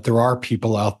familiar that there are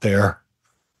people out there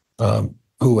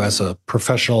who, as a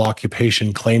professional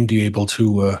occupation, claim to be able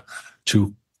to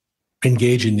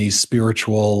engage in these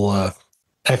spiritual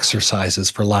exercises,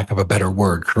 for lack of a better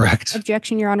word, correct?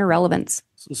 Objection, Your Honor. Relevance.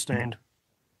 Sustained.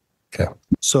 Okay.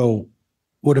 So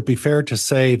would it be fair to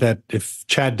say that if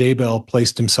Chad Daybell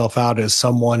placed himself out as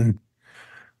someone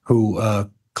who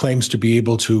claims to be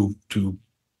able to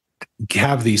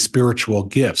have these spiritual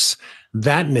gifts,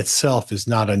 that in itself is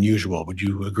not unusual? Would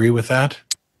you agree with that?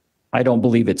 I don't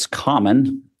believe it's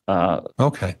common.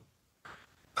 Okay.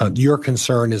 Your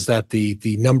concern is that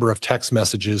the number of text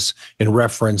messages in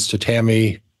reference to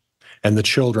Tammy and the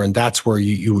children, that's where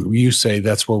you say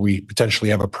that's where we potentially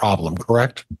have a problem,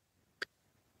 correct?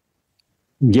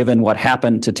 Given what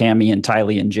happened to Tammy and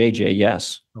Tylee and JJ,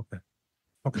 yes.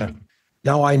 Okay.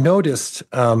 Now, I noticed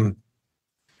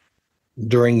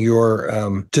during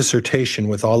your dissertation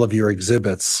with all of your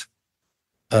exhibits,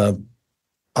 on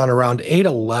around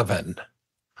 8/11,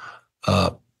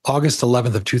 August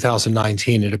 11th of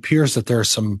 2019, it appears that there are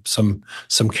some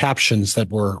captions that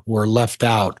were left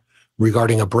out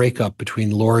regarding a breakup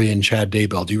between Lori and Chad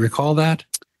Daybell. Do you recall that?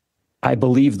 I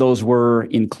believe those were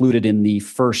included in the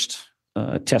first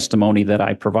testimony that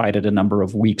I provided a number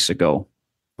of weeks ago.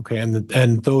 Okay,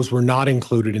 and those were not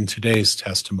included in today's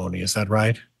testimony. Is that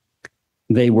right?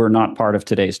 They were not part of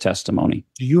today's testimony.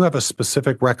 Do you have a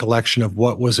specific recollection of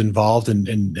what was involved in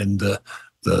the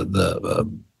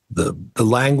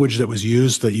language that was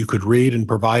used that you could read and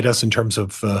provide us in terms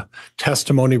of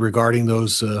testimony regarding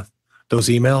those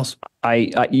emails?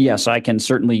 Yes, I can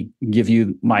certainly give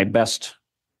you my best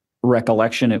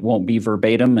recollection. It won't be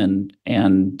verbatim,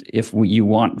 and if you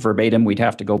want verbatim, we'd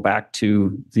have to go back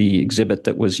to the exhibit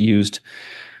that was used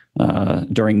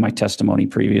during my testimony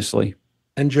previously.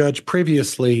 And Judge,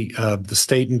 previously, the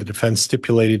state and the defense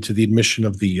stipulated to the admission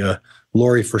of the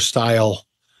Lori for Style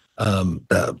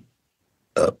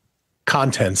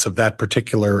contents of that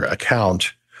particular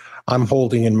account. I'm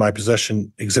holding in my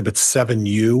possession Exhibit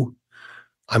 7U.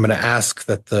 I'm going to ask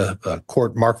that the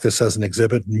court mark this as an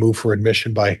exhibit and move for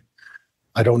admission by,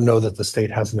 I don't know that the state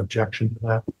has an objection to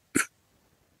that.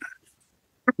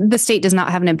 The state does not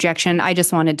have an objection. I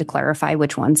just wanted to clarify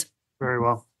which ones. Very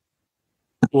well.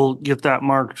 We'll get that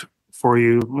marked for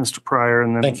you, Mr. Pryor.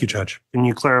 And then Thank you, Judge. Can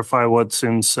you clarify what's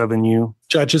in 7U?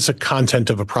 Judge, it's a content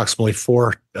of approximately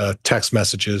 4 text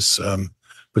messages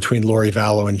between Lori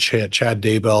Vallow and Chad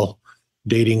Daybell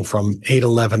dating from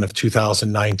 8/11 of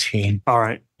 2019. All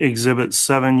right. Exhibit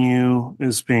 7U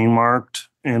is being marked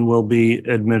and will be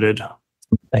admitted.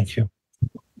 Thank you.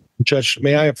 Judge,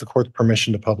 may I have the court's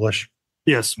permission to publish?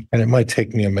 Yes. And it might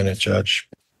take me a minute, Judge,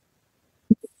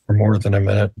 or more than a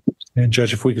minute. And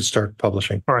Judge, if we could start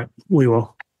publishing. All right. We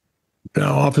will.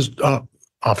 No,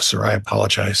 officer, I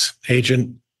apologize.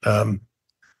 Agent,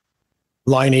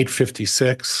 Line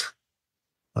 856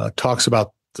 talks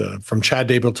about from Chad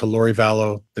Daybell to Lori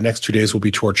Vallow, the next 2 days will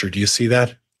be torture. Do you see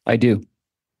that? I do.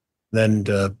 Then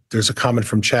there's a comment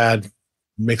from Chad,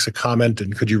 makes a comment,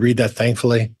 and could you read that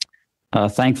thankfully?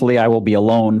 Thankfully, I will be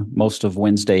alone most of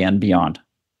Wednesday and beyond.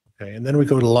 Okay, and then we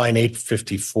go to line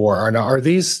 854.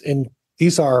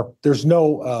 There's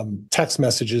no text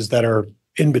messages that are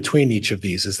in between each of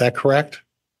these. Is that correct?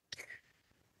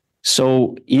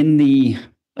 So in the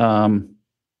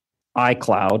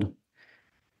iCloud,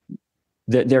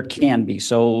 there can be.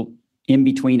 So in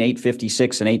between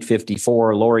 856 and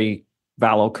 854, Lori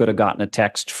Vallow could have gotten a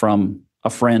text from a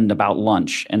friend about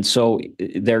lunch. And so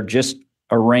they're just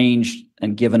arranged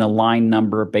and given a line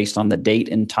number based on the date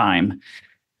and time.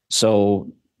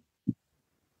 So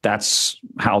that's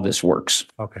how this works.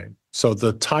 Okay. So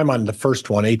the time on the first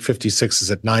one, 856, is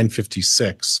at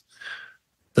 9:56.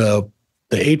 The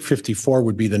 854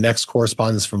 would be the next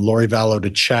correspondence from Lori Vallow to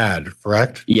Chad,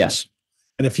 correct? Yes.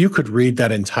 And if you could read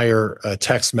that entire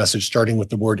text message starting with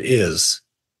the word is.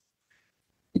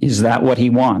 Is that what he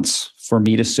wants? For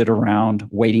me to sit around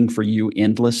waiting for you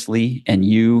endlessly and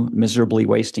you miserably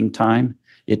wasting time?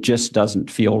 It just doesn't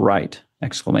feel right!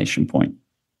 Exclamation point.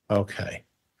 Okay.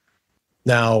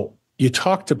 Now, you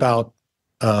talked about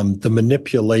the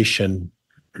manipulation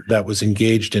that was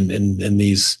engaged in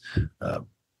these,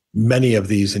 many of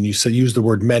these, and you used the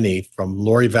word many, from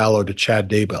Lori Vallow to Chad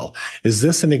Daybell. Is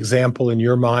this an example in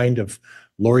your mind of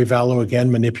Lori Vallow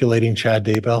again manipulating Chad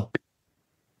Daybell?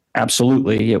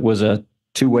 Absolutely. It was a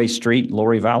two-way street.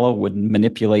 Lori Vallow would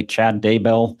manipulate Chad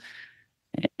Daybell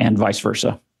and vice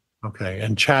versa. Okay.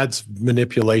 And Chad's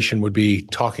manipulation would be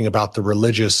talking about the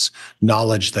religious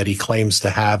knowledge that he claims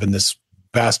to have and this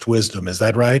vast wisdom. Is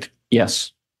that right?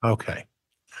 Yes. Okay.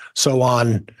 So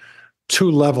on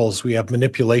two levels, we have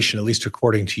manipulation, at least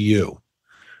according to you.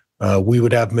 We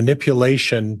would have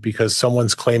manipulation because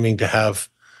someone's claiming to have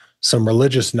some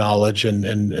religious knowledge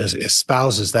and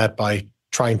espouses that by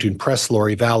trying to impress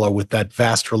Lori Vallow with that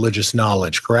vast religious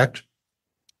knowledge, correct?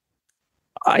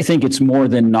 I think it's more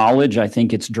than knowledge. I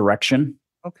think it's direction.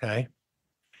 Okay.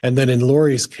 And then in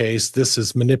Lori's case, this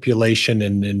is manipulation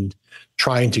and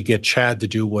trying to get Chad to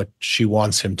do what she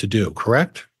wants him to do,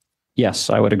 correct? Yes,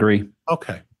 I would agree.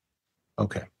 Okay.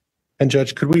 Okay. And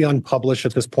Judge, could we unpublish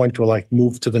at this point to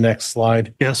move to the next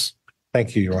slide? Yes.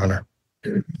 Thank you, Your Honor.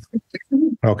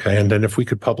 Okay. And then if we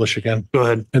could publish again. Go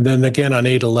ahead. And then again on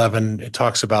 811, it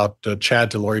talks about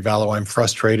Chad to Lori Vallow. I'm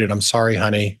frustrated. I'm sorry,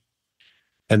 honey.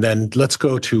 And then let's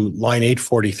go to line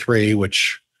 843,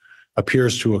 which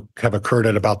appears to have occurred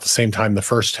at about the same time the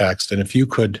first text. And if you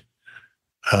could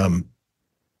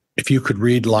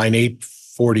read line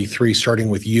 843, starting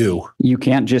with you. You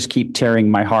can't just keep tearing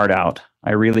my heart out.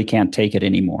 I really can't take it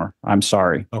anymore. I'm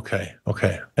sorry. Okay.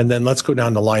 Okay. And then let's go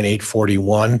down to line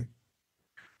 841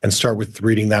 and start with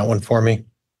reading that one for me.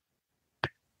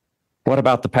 What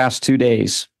about the past 2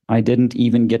 days? I didn't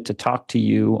even get to talk to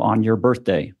you on your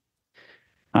birthday.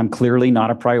 I'm clearly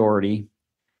not a priority.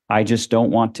 I just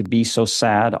don't want to be so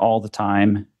sad all the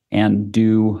time and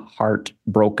do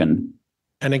heartbroken.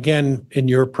 And again, in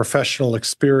your professional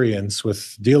experience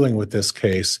with dealing with this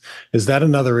case, is that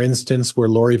another instance where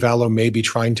Lori Vallow may be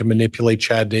trying to manipulate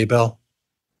Chad Daybell?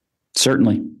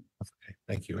 Certainly. Okay,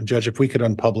 thank you. And Judge, if we could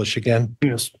unpublish again.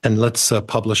 Yes. And let's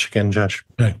publish again, Judge.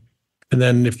 Okay. And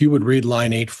then if you would read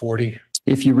line 840.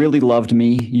 If you really loved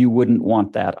me, you wouldn't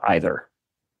want that either.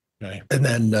 Okay. And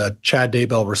then Chad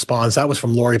Daybell responds. That was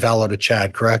from Lori Vallow to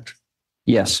Chad, correct?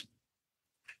 Yes.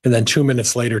 And then 2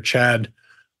 minutes later, Chad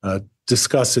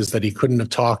discusses that he couldn't have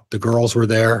talked. The girls were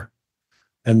there,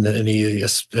 and he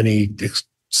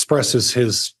expresses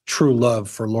his true love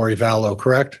for Lori Vallow,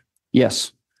 correct?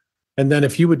 Yes. And then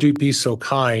if you would be so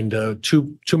kind,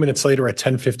 2 minutes later at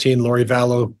 10:15, Lori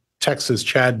Vallow texts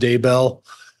Chad Daybell.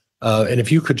 And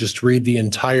if you could just read the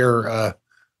entire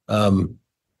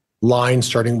line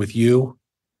starting with you.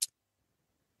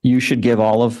 You should give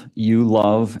all of you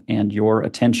love and your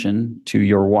attention to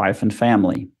your wife and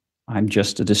family. I'm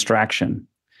just a distraction.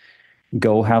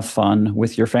 Go have fun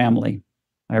with your family.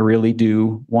 I really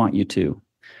do want you to.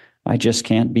 I just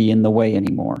can't be in the way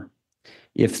anymore.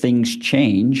 If things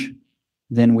change,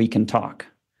 then we can talk.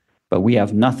 But we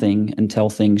have nothing until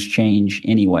things change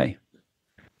anyway.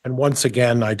 And once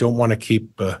again, I don't want to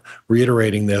keep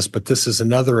reiterating this, but this is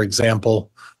another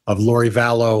example of Lori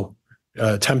Vallow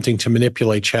attempting to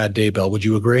manipulate Chad Daybell. Would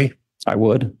you agree? I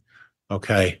would.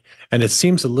 Okay. And it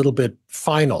seems a little bit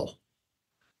final.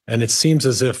 And it seems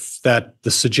as if that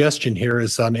the suggestion here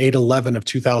is on 8/11 of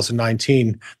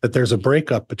 2019 that there's a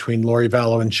breakup between Lori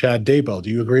Vallow and Chad Daybell. Do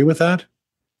you agree with that?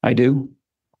 I do.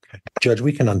 Okay. Judge,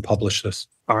 we can unpublish this.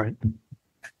 All right.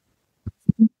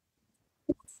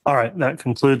 All right, that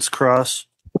concludes cross.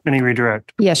 Any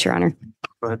redirect? Yes, Your Honor.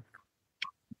 Go ahead.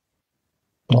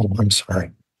 Oh, I'm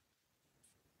sorry.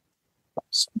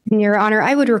 Your Honor,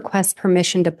 I would request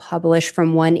permission to publish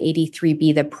from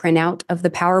 183B the printout of the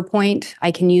PowerPoint.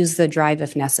 I can use the drive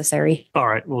if necessary. All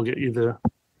right, we'll get you the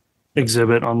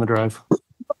exhibit on the drive.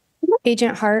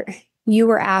 Agent Hart, you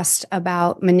were asked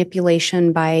about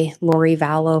manipulation by Lori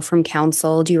Vallow from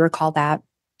counsel. Do you recall that?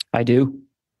 I do.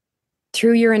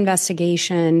 Through your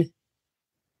investigation,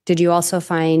 did you also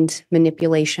find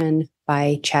manipulation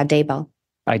by Chad Daybell?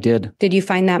 I did. Did you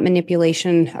find that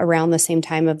manipulation around the same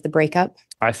time of the breakup?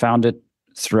 I found it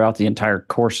throughout the entire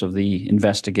course of the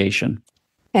investigation.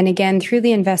 And again, through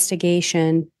the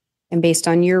investigation and based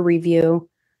on your review,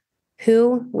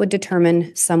 who would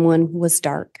determine someone was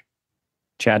dark?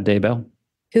 Chad Daybell.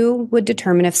 Who would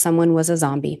determine if someone was a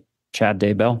zombie? Chad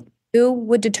Daybell. Who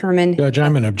would determine? Judge,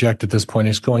 I'm going to object at this point.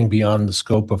 It's going beyond the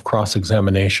scope of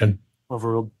cross-examination.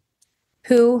 Overruled.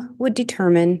 Who would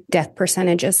determine death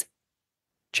percentages?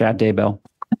 Chad Daybell.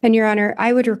 And Your Honor,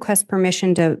 I would request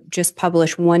permission to just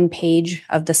publish one page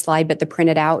of the slide, but the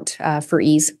printed out for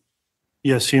ease.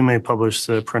 Yes, you may publish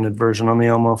the printed version on the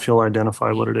Elmo if you'll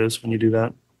identify what it is when you do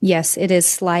that. Yes, it is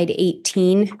slide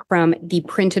 18 from the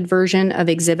printed version of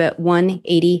Exhibit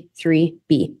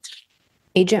 183B.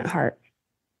 Agent Hart,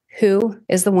 who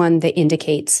is the one that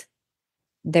indicates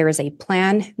there is a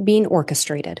plan being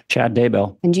orchestrated? Chad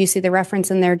Daybell. And do you see the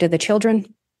reference in there to the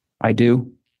children? I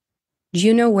do. Do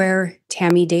you know where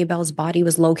Tammy Daybell's body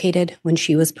was located when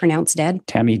she was pronounced dead?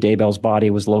 Tammy Daybell's body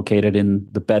was located in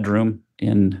the bedroom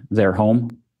in their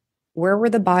home. Where were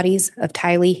the bodies of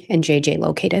Tylee and JJ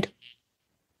located?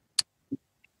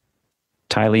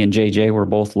 Tylee and JJ were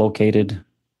both located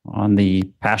on the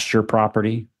pasture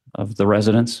property of the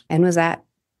residence. And was that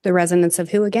the residence of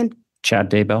who again? Chad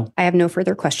Daybell. I have no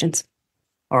further questions.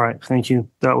 All right, thank you.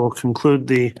 That will conclude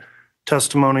the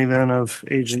testimony then of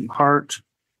Agent Hart.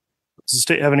 Does the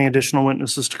state have any additional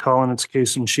witnesses to call in its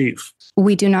case in chief?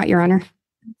 We do not, Your Honor.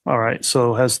 All right,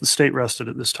 so has the state rested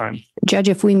at this time? Judge,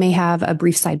 if we may have a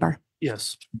brief sidebar.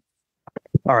 Yes.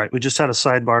 All right, we just had a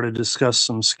sidebar to discuss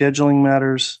some scheduling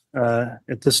matters.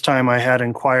 At this time, I had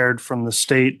inquired from the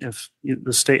state if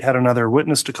the state had another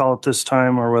witness to call at this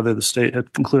time or whether the state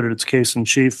had concluded its case in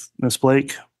chief. Ms.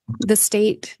 Blake? The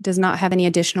state does not have any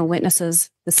additional witnesses.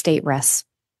 The state rests.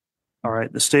 All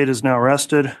right, the state is now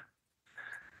rested.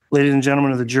 Ladies and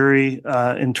gentlemen of the jury,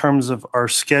 in terms of our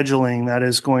scheduling, that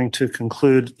is going to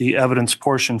conclude the evidence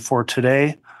portion for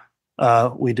today.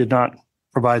 We did not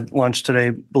provide lunch today,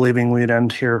 believing we'd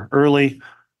end here early.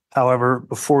 However,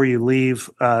 before you leave,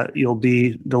 you'll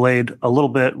be delayed a little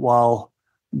bit while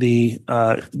the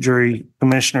jury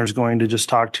commissioner is going to just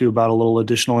talk to you about a little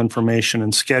additional information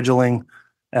and scheduling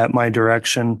at my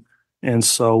direction. And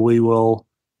so we will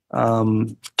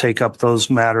take up those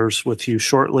matters with you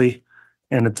shortly.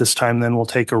 And at this time, then we'll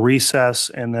take a recess.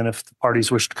 And then if the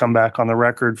parties wish to come back on the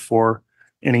record for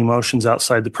any motions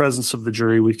outside the presence of the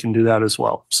jury, we can do that as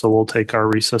well. So we'll take our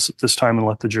recess at this time and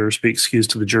let the jurors be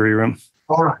excused to the jury room.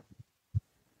 All right.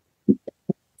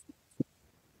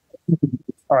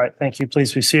 All right, thank you.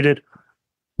 Please be seated.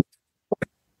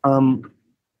 I'll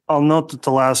note that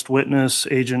the last witness,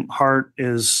 Agent Hart,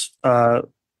 is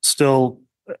still,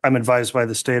 I'm advised by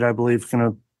the state, I believe,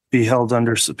 going to be held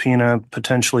under subpoena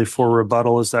potentially for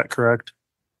rebuttal. Is that correct?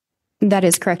 That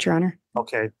is correct, Your Honor.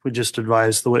 Okay, we just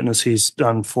advised the witness he's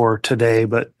done for today,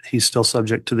 but he's still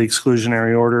subject to the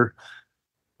exclusionary order.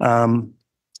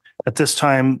 At this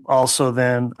time, also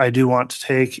then, I do want to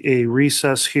take a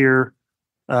recess here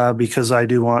because I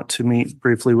do want to meet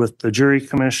briefly with the jury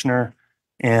commissioner,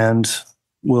 and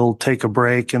we'll take a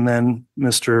break. And then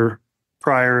Mr.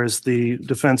 Pryor, is the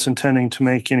defense intending to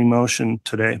make any motion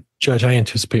today? Judge, I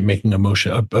anticipate making a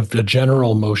motion, a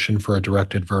general motion for a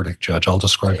directed verdict, Judge. I'll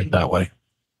describe it that way.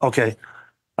 Okay.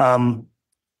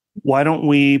 Why don't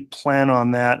we plan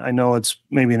on that? I know it's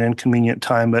maybe an inconvenient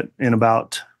time, but in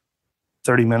about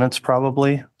 30 minutes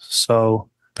probably.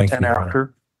 So Thank you, 10 Your after.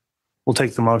 Honor. We'll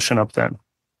take the motion up then.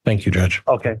 Thank you, Judge.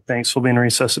 Okay, thanks. We'll be in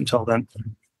recess until then.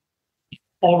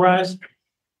 All rise.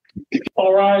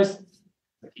 All rise.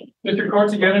 Mr.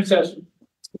 Court's again in session.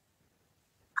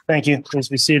 Thank you. Please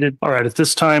be seated. All right. At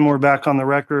this time, we're back on the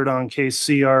record on case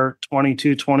CR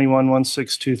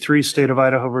 2221-1623, State of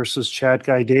Idaho versus Chad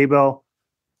Daybell.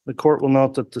 The court will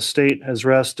note that the state has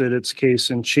rested its case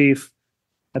in chief.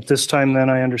 At this time, then,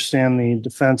 I understand the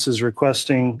defense is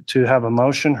requesting to have a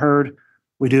motion heard.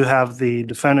 We do have the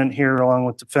defendant here along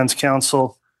with defense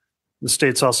counsel. The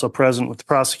state's also present with the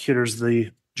prosecutors.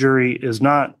 The jury is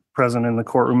not present in the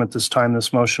courtroom at this time.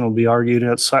 This motion will be argued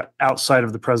outside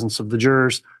of the presence of the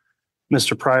jurors.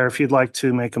 Mr. Pryor, if you'd like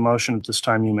to make a motion at this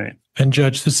time, you may. And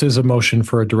Judge, this is a motion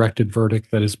for a directed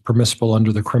verdict that is permissible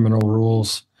under the criminal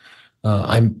rules.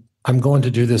 I'm going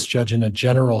to do this, Judge, in a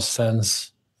general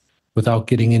sense without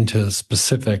getting into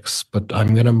specifics, but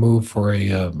I'm going to move for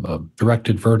a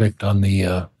directed verdict on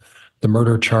the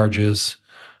murder charges,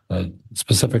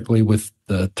 specifically with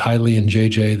the Tylee and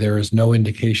JJ. There is no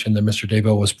indication that Mr.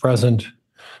 Daybell was present,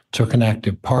 took an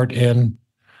active part in,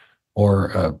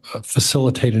 or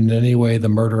facilitated in any way the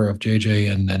murder of JJ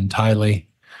and Tylee.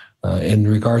 In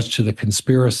regards to the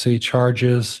conspiracy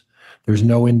charges, there's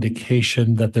no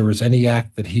indication that there was any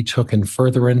act that he took in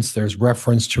furtherance. There's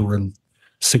reference to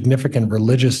significant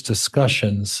religious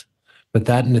discussions, but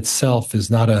that in itself is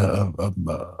not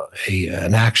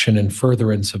an action in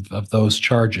furtherance of those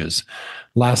charges.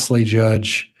 Lastly,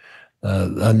 Judge,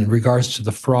 in regards to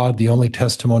the fraud, the only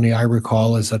testimony I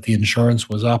recall is that the insurance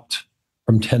was upped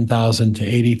from $10,000 to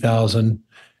 $80,000,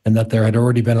 and that there had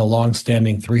already been a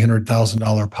longstanding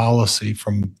 $300,000 policy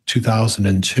from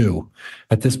 2002.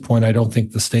 At this point, I don't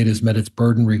think the state has met its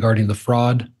burden regarding the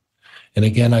fraud. And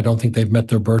again, I don't think they've met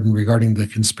their burden regarding the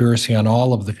conspiracy on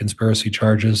all of the conspiracy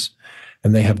charges,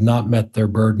 and they have not met their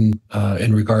burden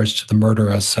in regards to the murder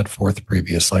as set forth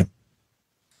previously.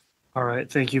 All right.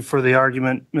 Thank you for the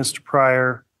argument, Mr.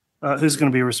 Pryor. Who's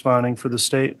going to be responding for the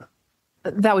state?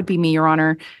 That would be me, Your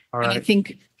Honor. All right. And I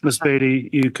think, Ms. Beatty,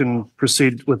 you can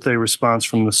proceed with a response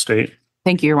from the state.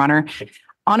 thank you, Your Honor.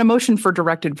 On a motion for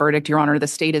directed verdict, Your Honor, the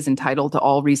state is entitled to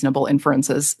all reasonable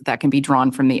inferences that can be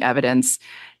drawn from the evidence.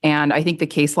 And I think the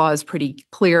case law is pretty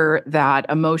clear that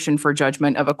a motion for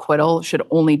judgment of acquittal should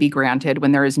only be granted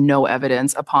when there is no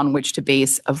evidence upon which to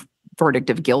base a verdict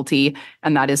of guilty.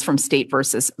 And that is from State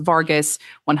versus Vargas,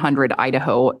 100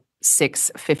 Idaho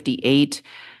 658.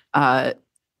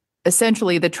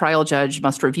 Essentially, the trial judge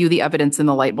must review the evidence in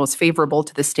the light most favorable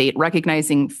to the state,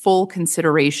 recognizing full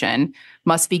consideration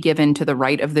must be given to the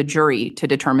right of the jury to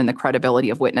determine the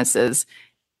credibility of witnesses.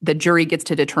 The jury gets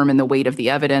to determine the weight of the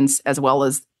evidence, as well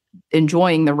as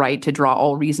enjoying the right to draw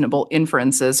all reasonable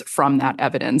inferences from that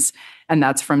evidence. And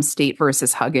that's from State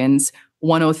versus Huggins,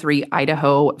 103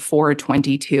 Idaho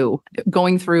 422.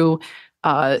 Going through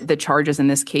the charges in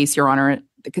this case, Your Honor,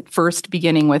 first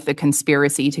beginning with the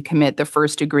conspiracy to commit the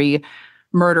first-degree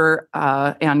murder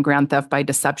and grand theft by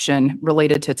deception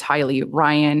related to Tylee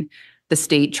Ryan. The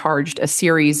state charged a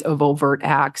series of overt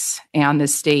acts, and the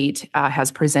state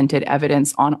has presented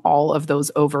evidence on all of those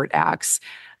overt acts.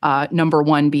 Number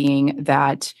one being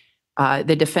that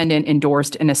the defendant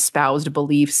endorsed and espoused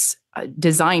beliefs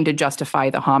designed to justify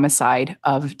the homicide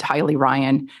of Tylee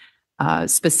Ryan,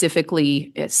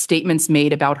 specifically statements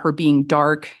made about her being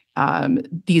dark.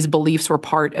 These beliefs were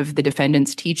part of the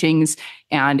defendant's teachings,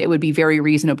 and it would be very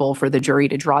reasonable for the jury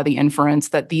to draw the inference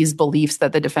that these beliefs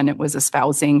that the defendant was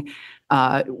espousing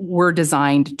were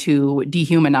designed to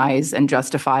dehumanize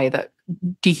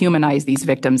these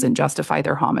victims and justify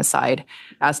their homicide.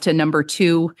 As to number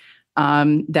two,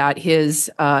 that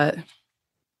his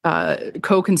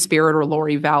co-conspirator,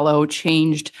 Lori Vallow,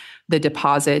 changed the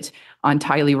deposit on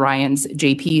Tylee Ryan's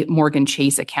JP Morgan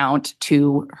Chase account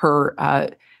to her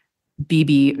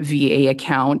BBVA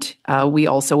account. We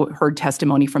also heard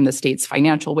testimony from the state's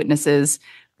financial witnesses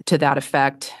to that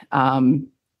effect,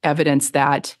 evidence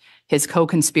that his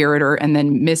co-conspirator and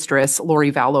then mistress,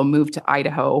 Lori Vallow, moved to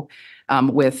Idaho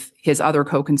with his other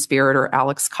co-conspirator,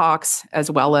 Alex Cox,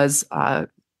 as well as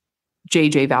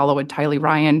JJ Vallow and Tylee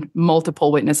Ryan.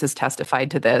 Multiple witnesses testified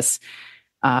to this.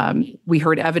 We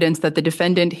heard evidence that the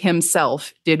defendant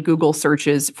himself did Google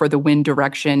searches for the wind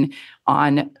direction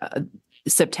on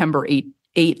September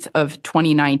 8th of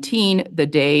 2019,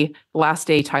 the last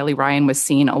day Tylee Ryan was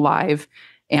seen alive,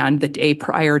 and the day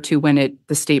prior to when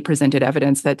the state presented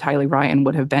evidence that Tylee Ryan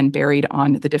would have been buried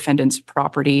on the defendant's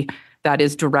property. That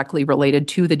is directly related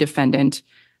to the defendant.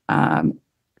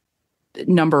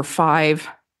 Number five,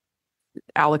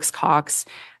 Alex Cox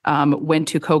went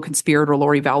to co-conspirator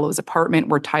Lori Vallow's apartment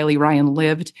where Tylee Ryan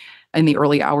lived in the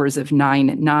early hours of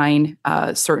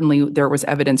 9/9. Certainly, there was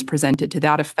evidence presented to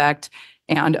that effect.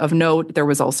 And of note, there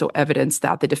was also evidence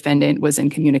that the defendant was in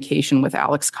communication with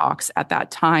Alex Cox at that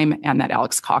time, and that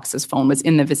Alex Cox's phone was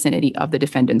in the vicinity of the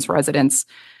defendant's residence.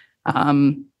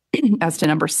 As to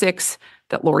number six,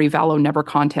 that Lori Vallow never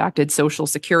contacted Social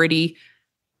Security.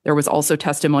 There was also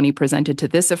testimony presented to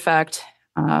this effect.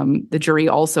 The jury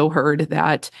also heard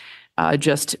that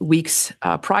just weeks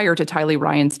prior to Tylee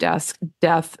Ryan's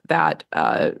death, that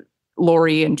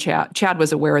Lori and Chad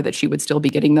was aware that she would still be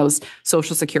getting those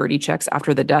Social Security checks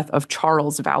after the death of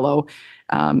Charles Vallow,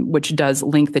 which does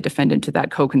link the defendant to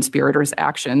that co-conspirator's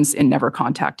actions in never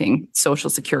contacting Social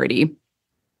Security.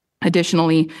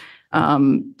 Additionally,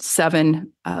 The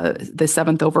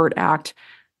seventh overt act,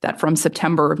 that from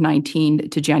September of 19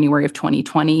 to January of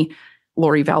 2020,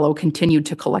 Lori Vallow continued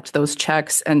to collect those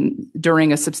checks. And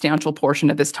during a substantial portion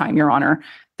of this time, Your Honor,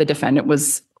 the defendant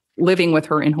was living with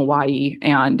her in Hawaii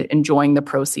and enjoying the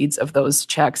proceeds of those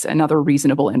checks, another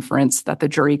reasonable inference that the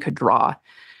jury could draw.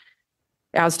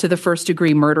 As to the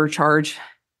first-degree murder charge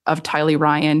of Tylee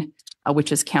Ryan,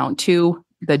 which is count 2,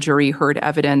 the jury heard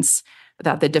evidence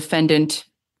that the defendant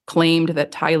claimed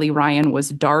that Tylee Ryan was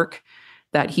dark,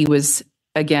 that he was,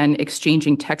 again,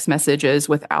 exchanging text messages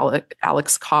with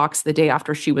Alex Cox the day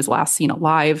after she was last seen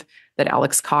alive, that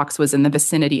Alex Cox was in the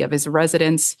vicinity of his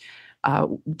residence.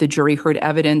 The jury heard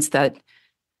evidence that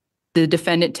the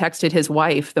defendant texted his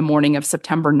wife the morning of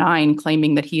September 9,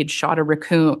 claiming that he had shot a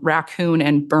raccoon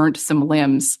and burnt some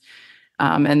limbs.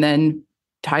 And then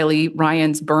Tylee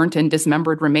Ryan's burnt and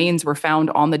dismembered remains were found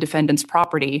on the defendant's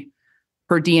property.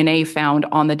 Her DNA found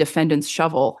on the defendant's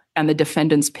shovel and the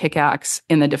defendant's pickaxe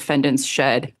in the defendant's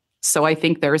shed. So I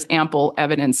think there's ample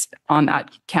evidence on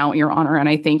that count, Your Honor, and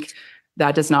I think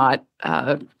that does not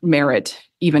merit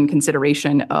even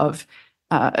consideration of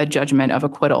a judgment of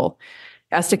acquittal.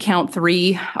 As to count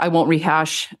 3, I won't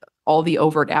rehash all the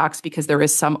overt acts because there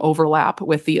is some overlap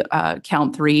with the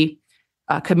count 3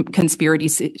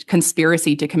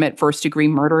 conspiracy to commit first-degree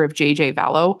murder of J.J.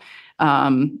 Vallow.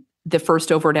 The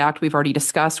first overt act we've already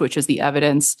discussed, which is the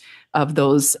evidence of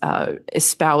those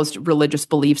espoused religious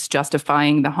beliefs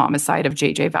justifying the homicide of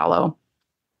J.J. Vallow.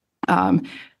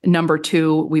 Number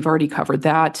 2, we've already covered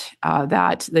that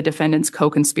the defendant's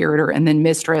co-conspirator and then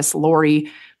mistress,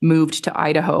 Lori, moved to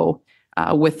Idaho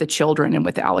with the children and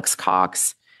with Alex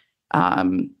Cox.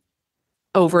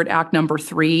 Overt act number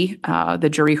 3, the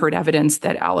jury heard evidence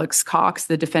that Alex Cox,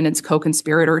 the defendant's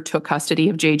co-conspirator, took custody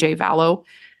of J.J. Vallow.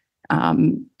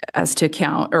 As to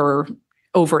count or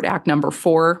overt act number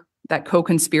 4, that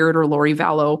co-conspirator Lori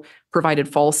Vallow provided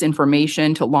false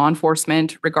information to law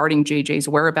enforcement regarding JJ's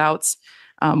whereabouts.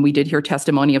 We did hear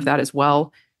testimony of that as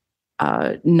well.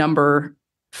 Number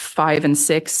 5 and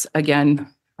 6,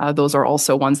 again, those are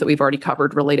also ones that we've already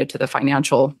covered related to the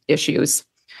financial issues.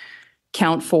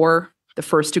 Count 4, the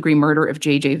first-degree murder of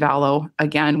J.J. Vallow.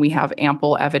 Again, we have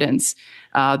ample evidence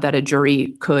that a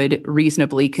jury could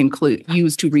reasonably conclude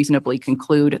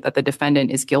that the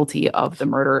defendant is guilty of the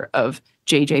murder of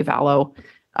J.J. Vallow.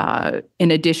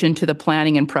 In addition to the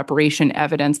planning and preparation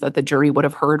evidence that the jury would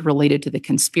have heard related to the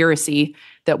conspiracy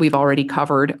that we've already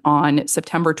covered, on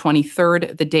September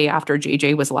 23rd, the day after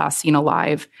J.J. was last seen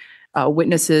alive,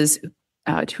 witnesses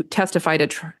testified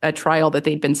at trial that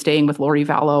they'd been staying with Lori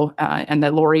Vallow and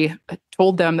that Lori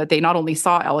told them that they not only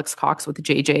saw Alex Cox with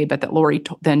JJ, but that Lori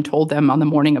then told them on the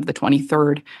morning of the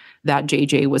 23rd that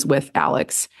JJ was with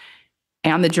Alex.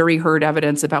 And the jury heard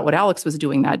evidence about what Alex was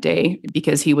doing that day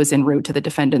because he was en route to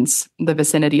the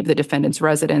vicinity of the defendant's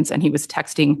residence, and he was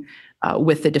texting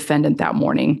with the defendant that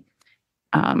morning.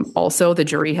 Also, the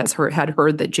jury had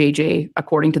heard that JJ,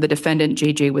 according to the defendant,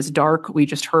 JJ was dark. We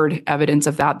just heard evidence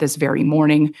of that this very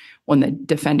morning when the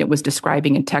defendant was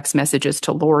describing in text messages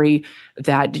to Lori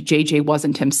that JJ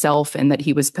wasn't himself and that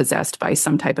he was possessed by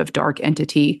some type of dark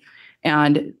entity.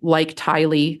 And like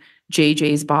Tylee,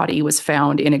 JJ's body was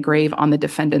found in a grave on the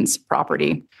defendant's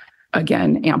property.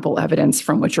 Again, ample evidence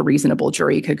from which a reasonable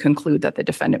jury could conclude that the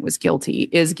defendant is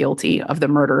guilty of the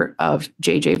murder of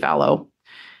J.J. Vallow.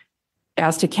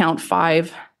 As to count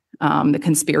 5, the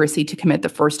conspiracy to commit the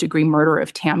first-degree murder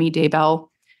of Tammy Daybell,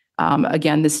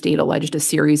 again, the state alleged a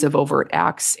series of overt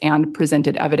acts and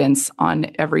presented evidence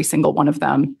on every single one of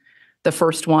them. The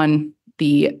first one,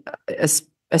 the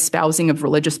espousing of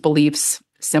religious beliefs,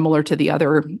 similar to the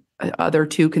other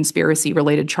 2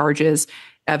 conspiracy-related charges,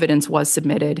 evidence was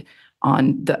submitted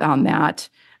on that.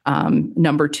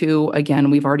 Number 2, again,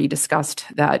 we've already discussed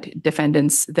that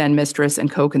defendant's then mistress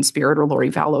and co-conspirator Lori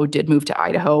Vallow did move to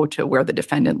Idaho to where the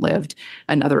defendant lived,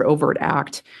 another overt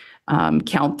act.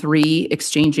 Count 3,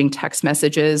 exchanging text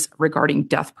messages regarding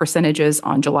death percentages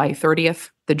on July 30th.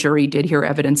 The jury did hear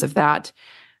evidence of that.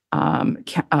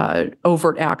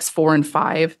 Overt acts 4 and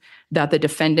 5, that the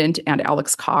defendant and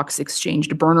Alex Cox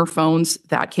exchanged burner phones,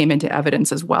 that came into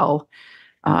evidence as well.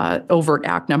 Overt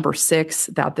act number 6,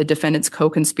 that the defendant's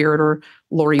co-conspirator,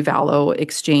 Lori Vallow,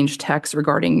 exchanged texts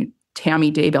regarding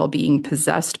Tammy Daybell being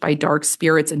possessed by dark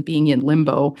spirits and being in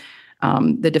limbo.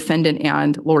 The defendant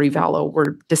and Lori Vallow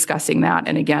were discussing that.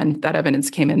 And again, that evidence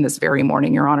came in this very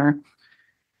morning, Your Honor.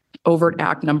 Overt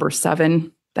act number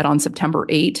 7, that on September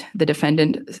 8, the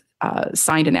defendant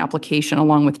signed an application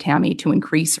along with Tammy to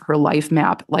increase her life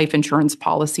insurance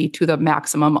policy to the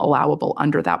maximum allowable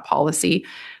under that policy.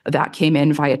 That came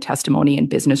in via testimony and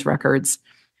business records.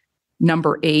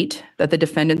 Number 8, that the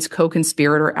defendant's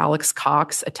co-conspirator, Alex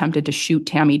Cox, attempted to shoot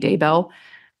Tammy Daybell.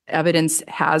 Evidence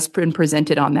has been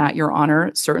presented on that, Your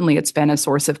Honor. Certainly, it's been a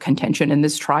source of contention in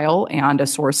this trial and a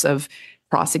source of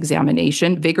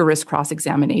cross-examination, vigorous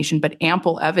cross-examination, but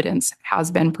ample evidence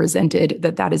has been presented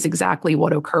that that is exactly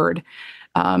what occurred.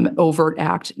 Overt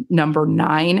act number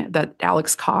 9, that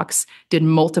Alex Cox did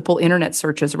multiple internet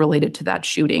searches related to that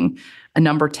shooting.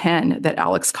 Number 10, that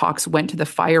Alex Cox went to the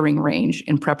firing range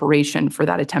in preparation for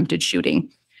that attempted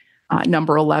shooting.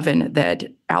 Number 11, that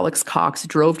Alex Cox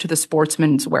drove to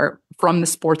from the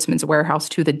Sportsman's Warehouse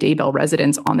to the Daybell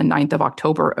residence on the 9th of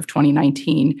October of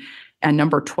 2019. And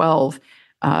number 12,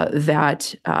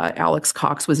 that Alex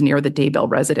Cox was near the Daybell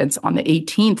residence on the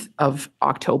 18th of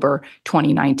October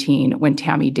 2019 when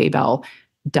Tammy Daybell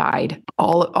died.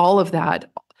 All of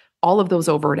those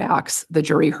overt acts, the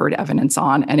jury heard evidence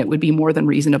on, and it would be more than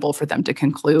reasonable for them to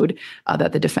conclude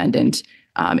that the defendant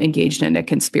engaged in a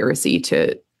conspiracy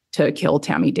to kill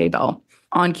Tammy Daybell.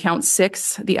 On count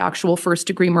 6, the actual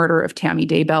first-degree murder of Tammy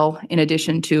Daybell, in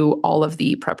addition to all of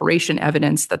the preparation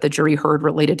evidence that the jury heard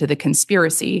related to the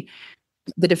conspiracy,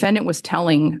 the defendant was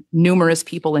telling numerous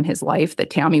people in his life that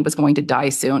Tammy was going to die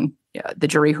soon. The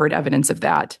jury heard evidence of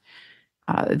that.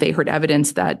 They heard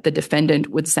evidence that the defendant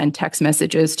would send text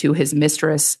messages to his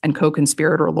mistress and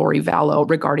co-conspirator Lori Vallow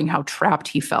regarding how trapped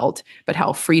he felt, but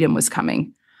how freedom was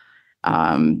coming.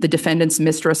 The defendant's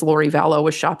mistress, Lori Vallow,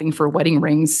 was shopping for wedding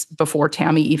rings before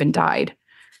Tammy even died.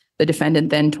 The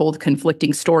defendant then told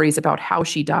conflicting stories about how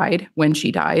she died, when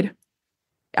she died.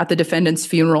 At the defendant's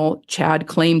funeral, Chad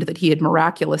claimed that he had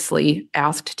miraculously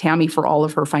asked Tammy for all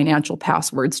of her financial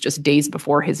passwords just days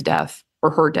before his death,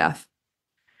 or her death.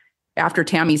 After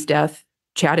Tammy's death,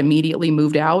 Chad immediately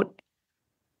moved out,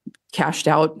 cashed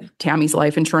out Tammy's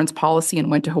life insurance policy, and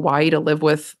went to Hawaii to live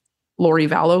with Lori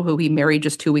Vallow, who he married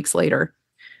just 2 weeks later.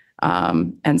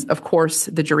 And of course,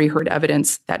 the jury heard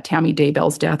evidence that Tammy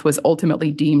Daybell's death was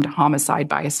ultimately deemed homicide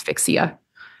by asphyxia.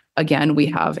 Again, we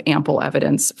have ample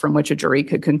evidence from which a jury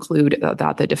could conclude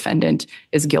that the defendant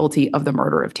is guilty of the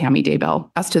murder of Tammy Daybell.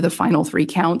 As to the final 3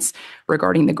 counts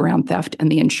regarding the grand theft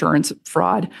and the insurance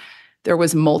fraud,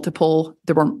 There's more to come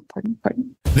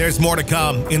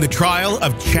in the trial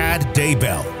of Chad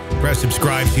Daybell. Press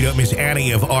subscribe so you don't miss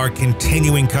any of our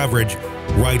continuing coverage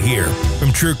right here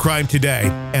from True Crime Today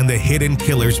and the Hidden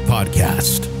Killers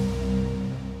podcast.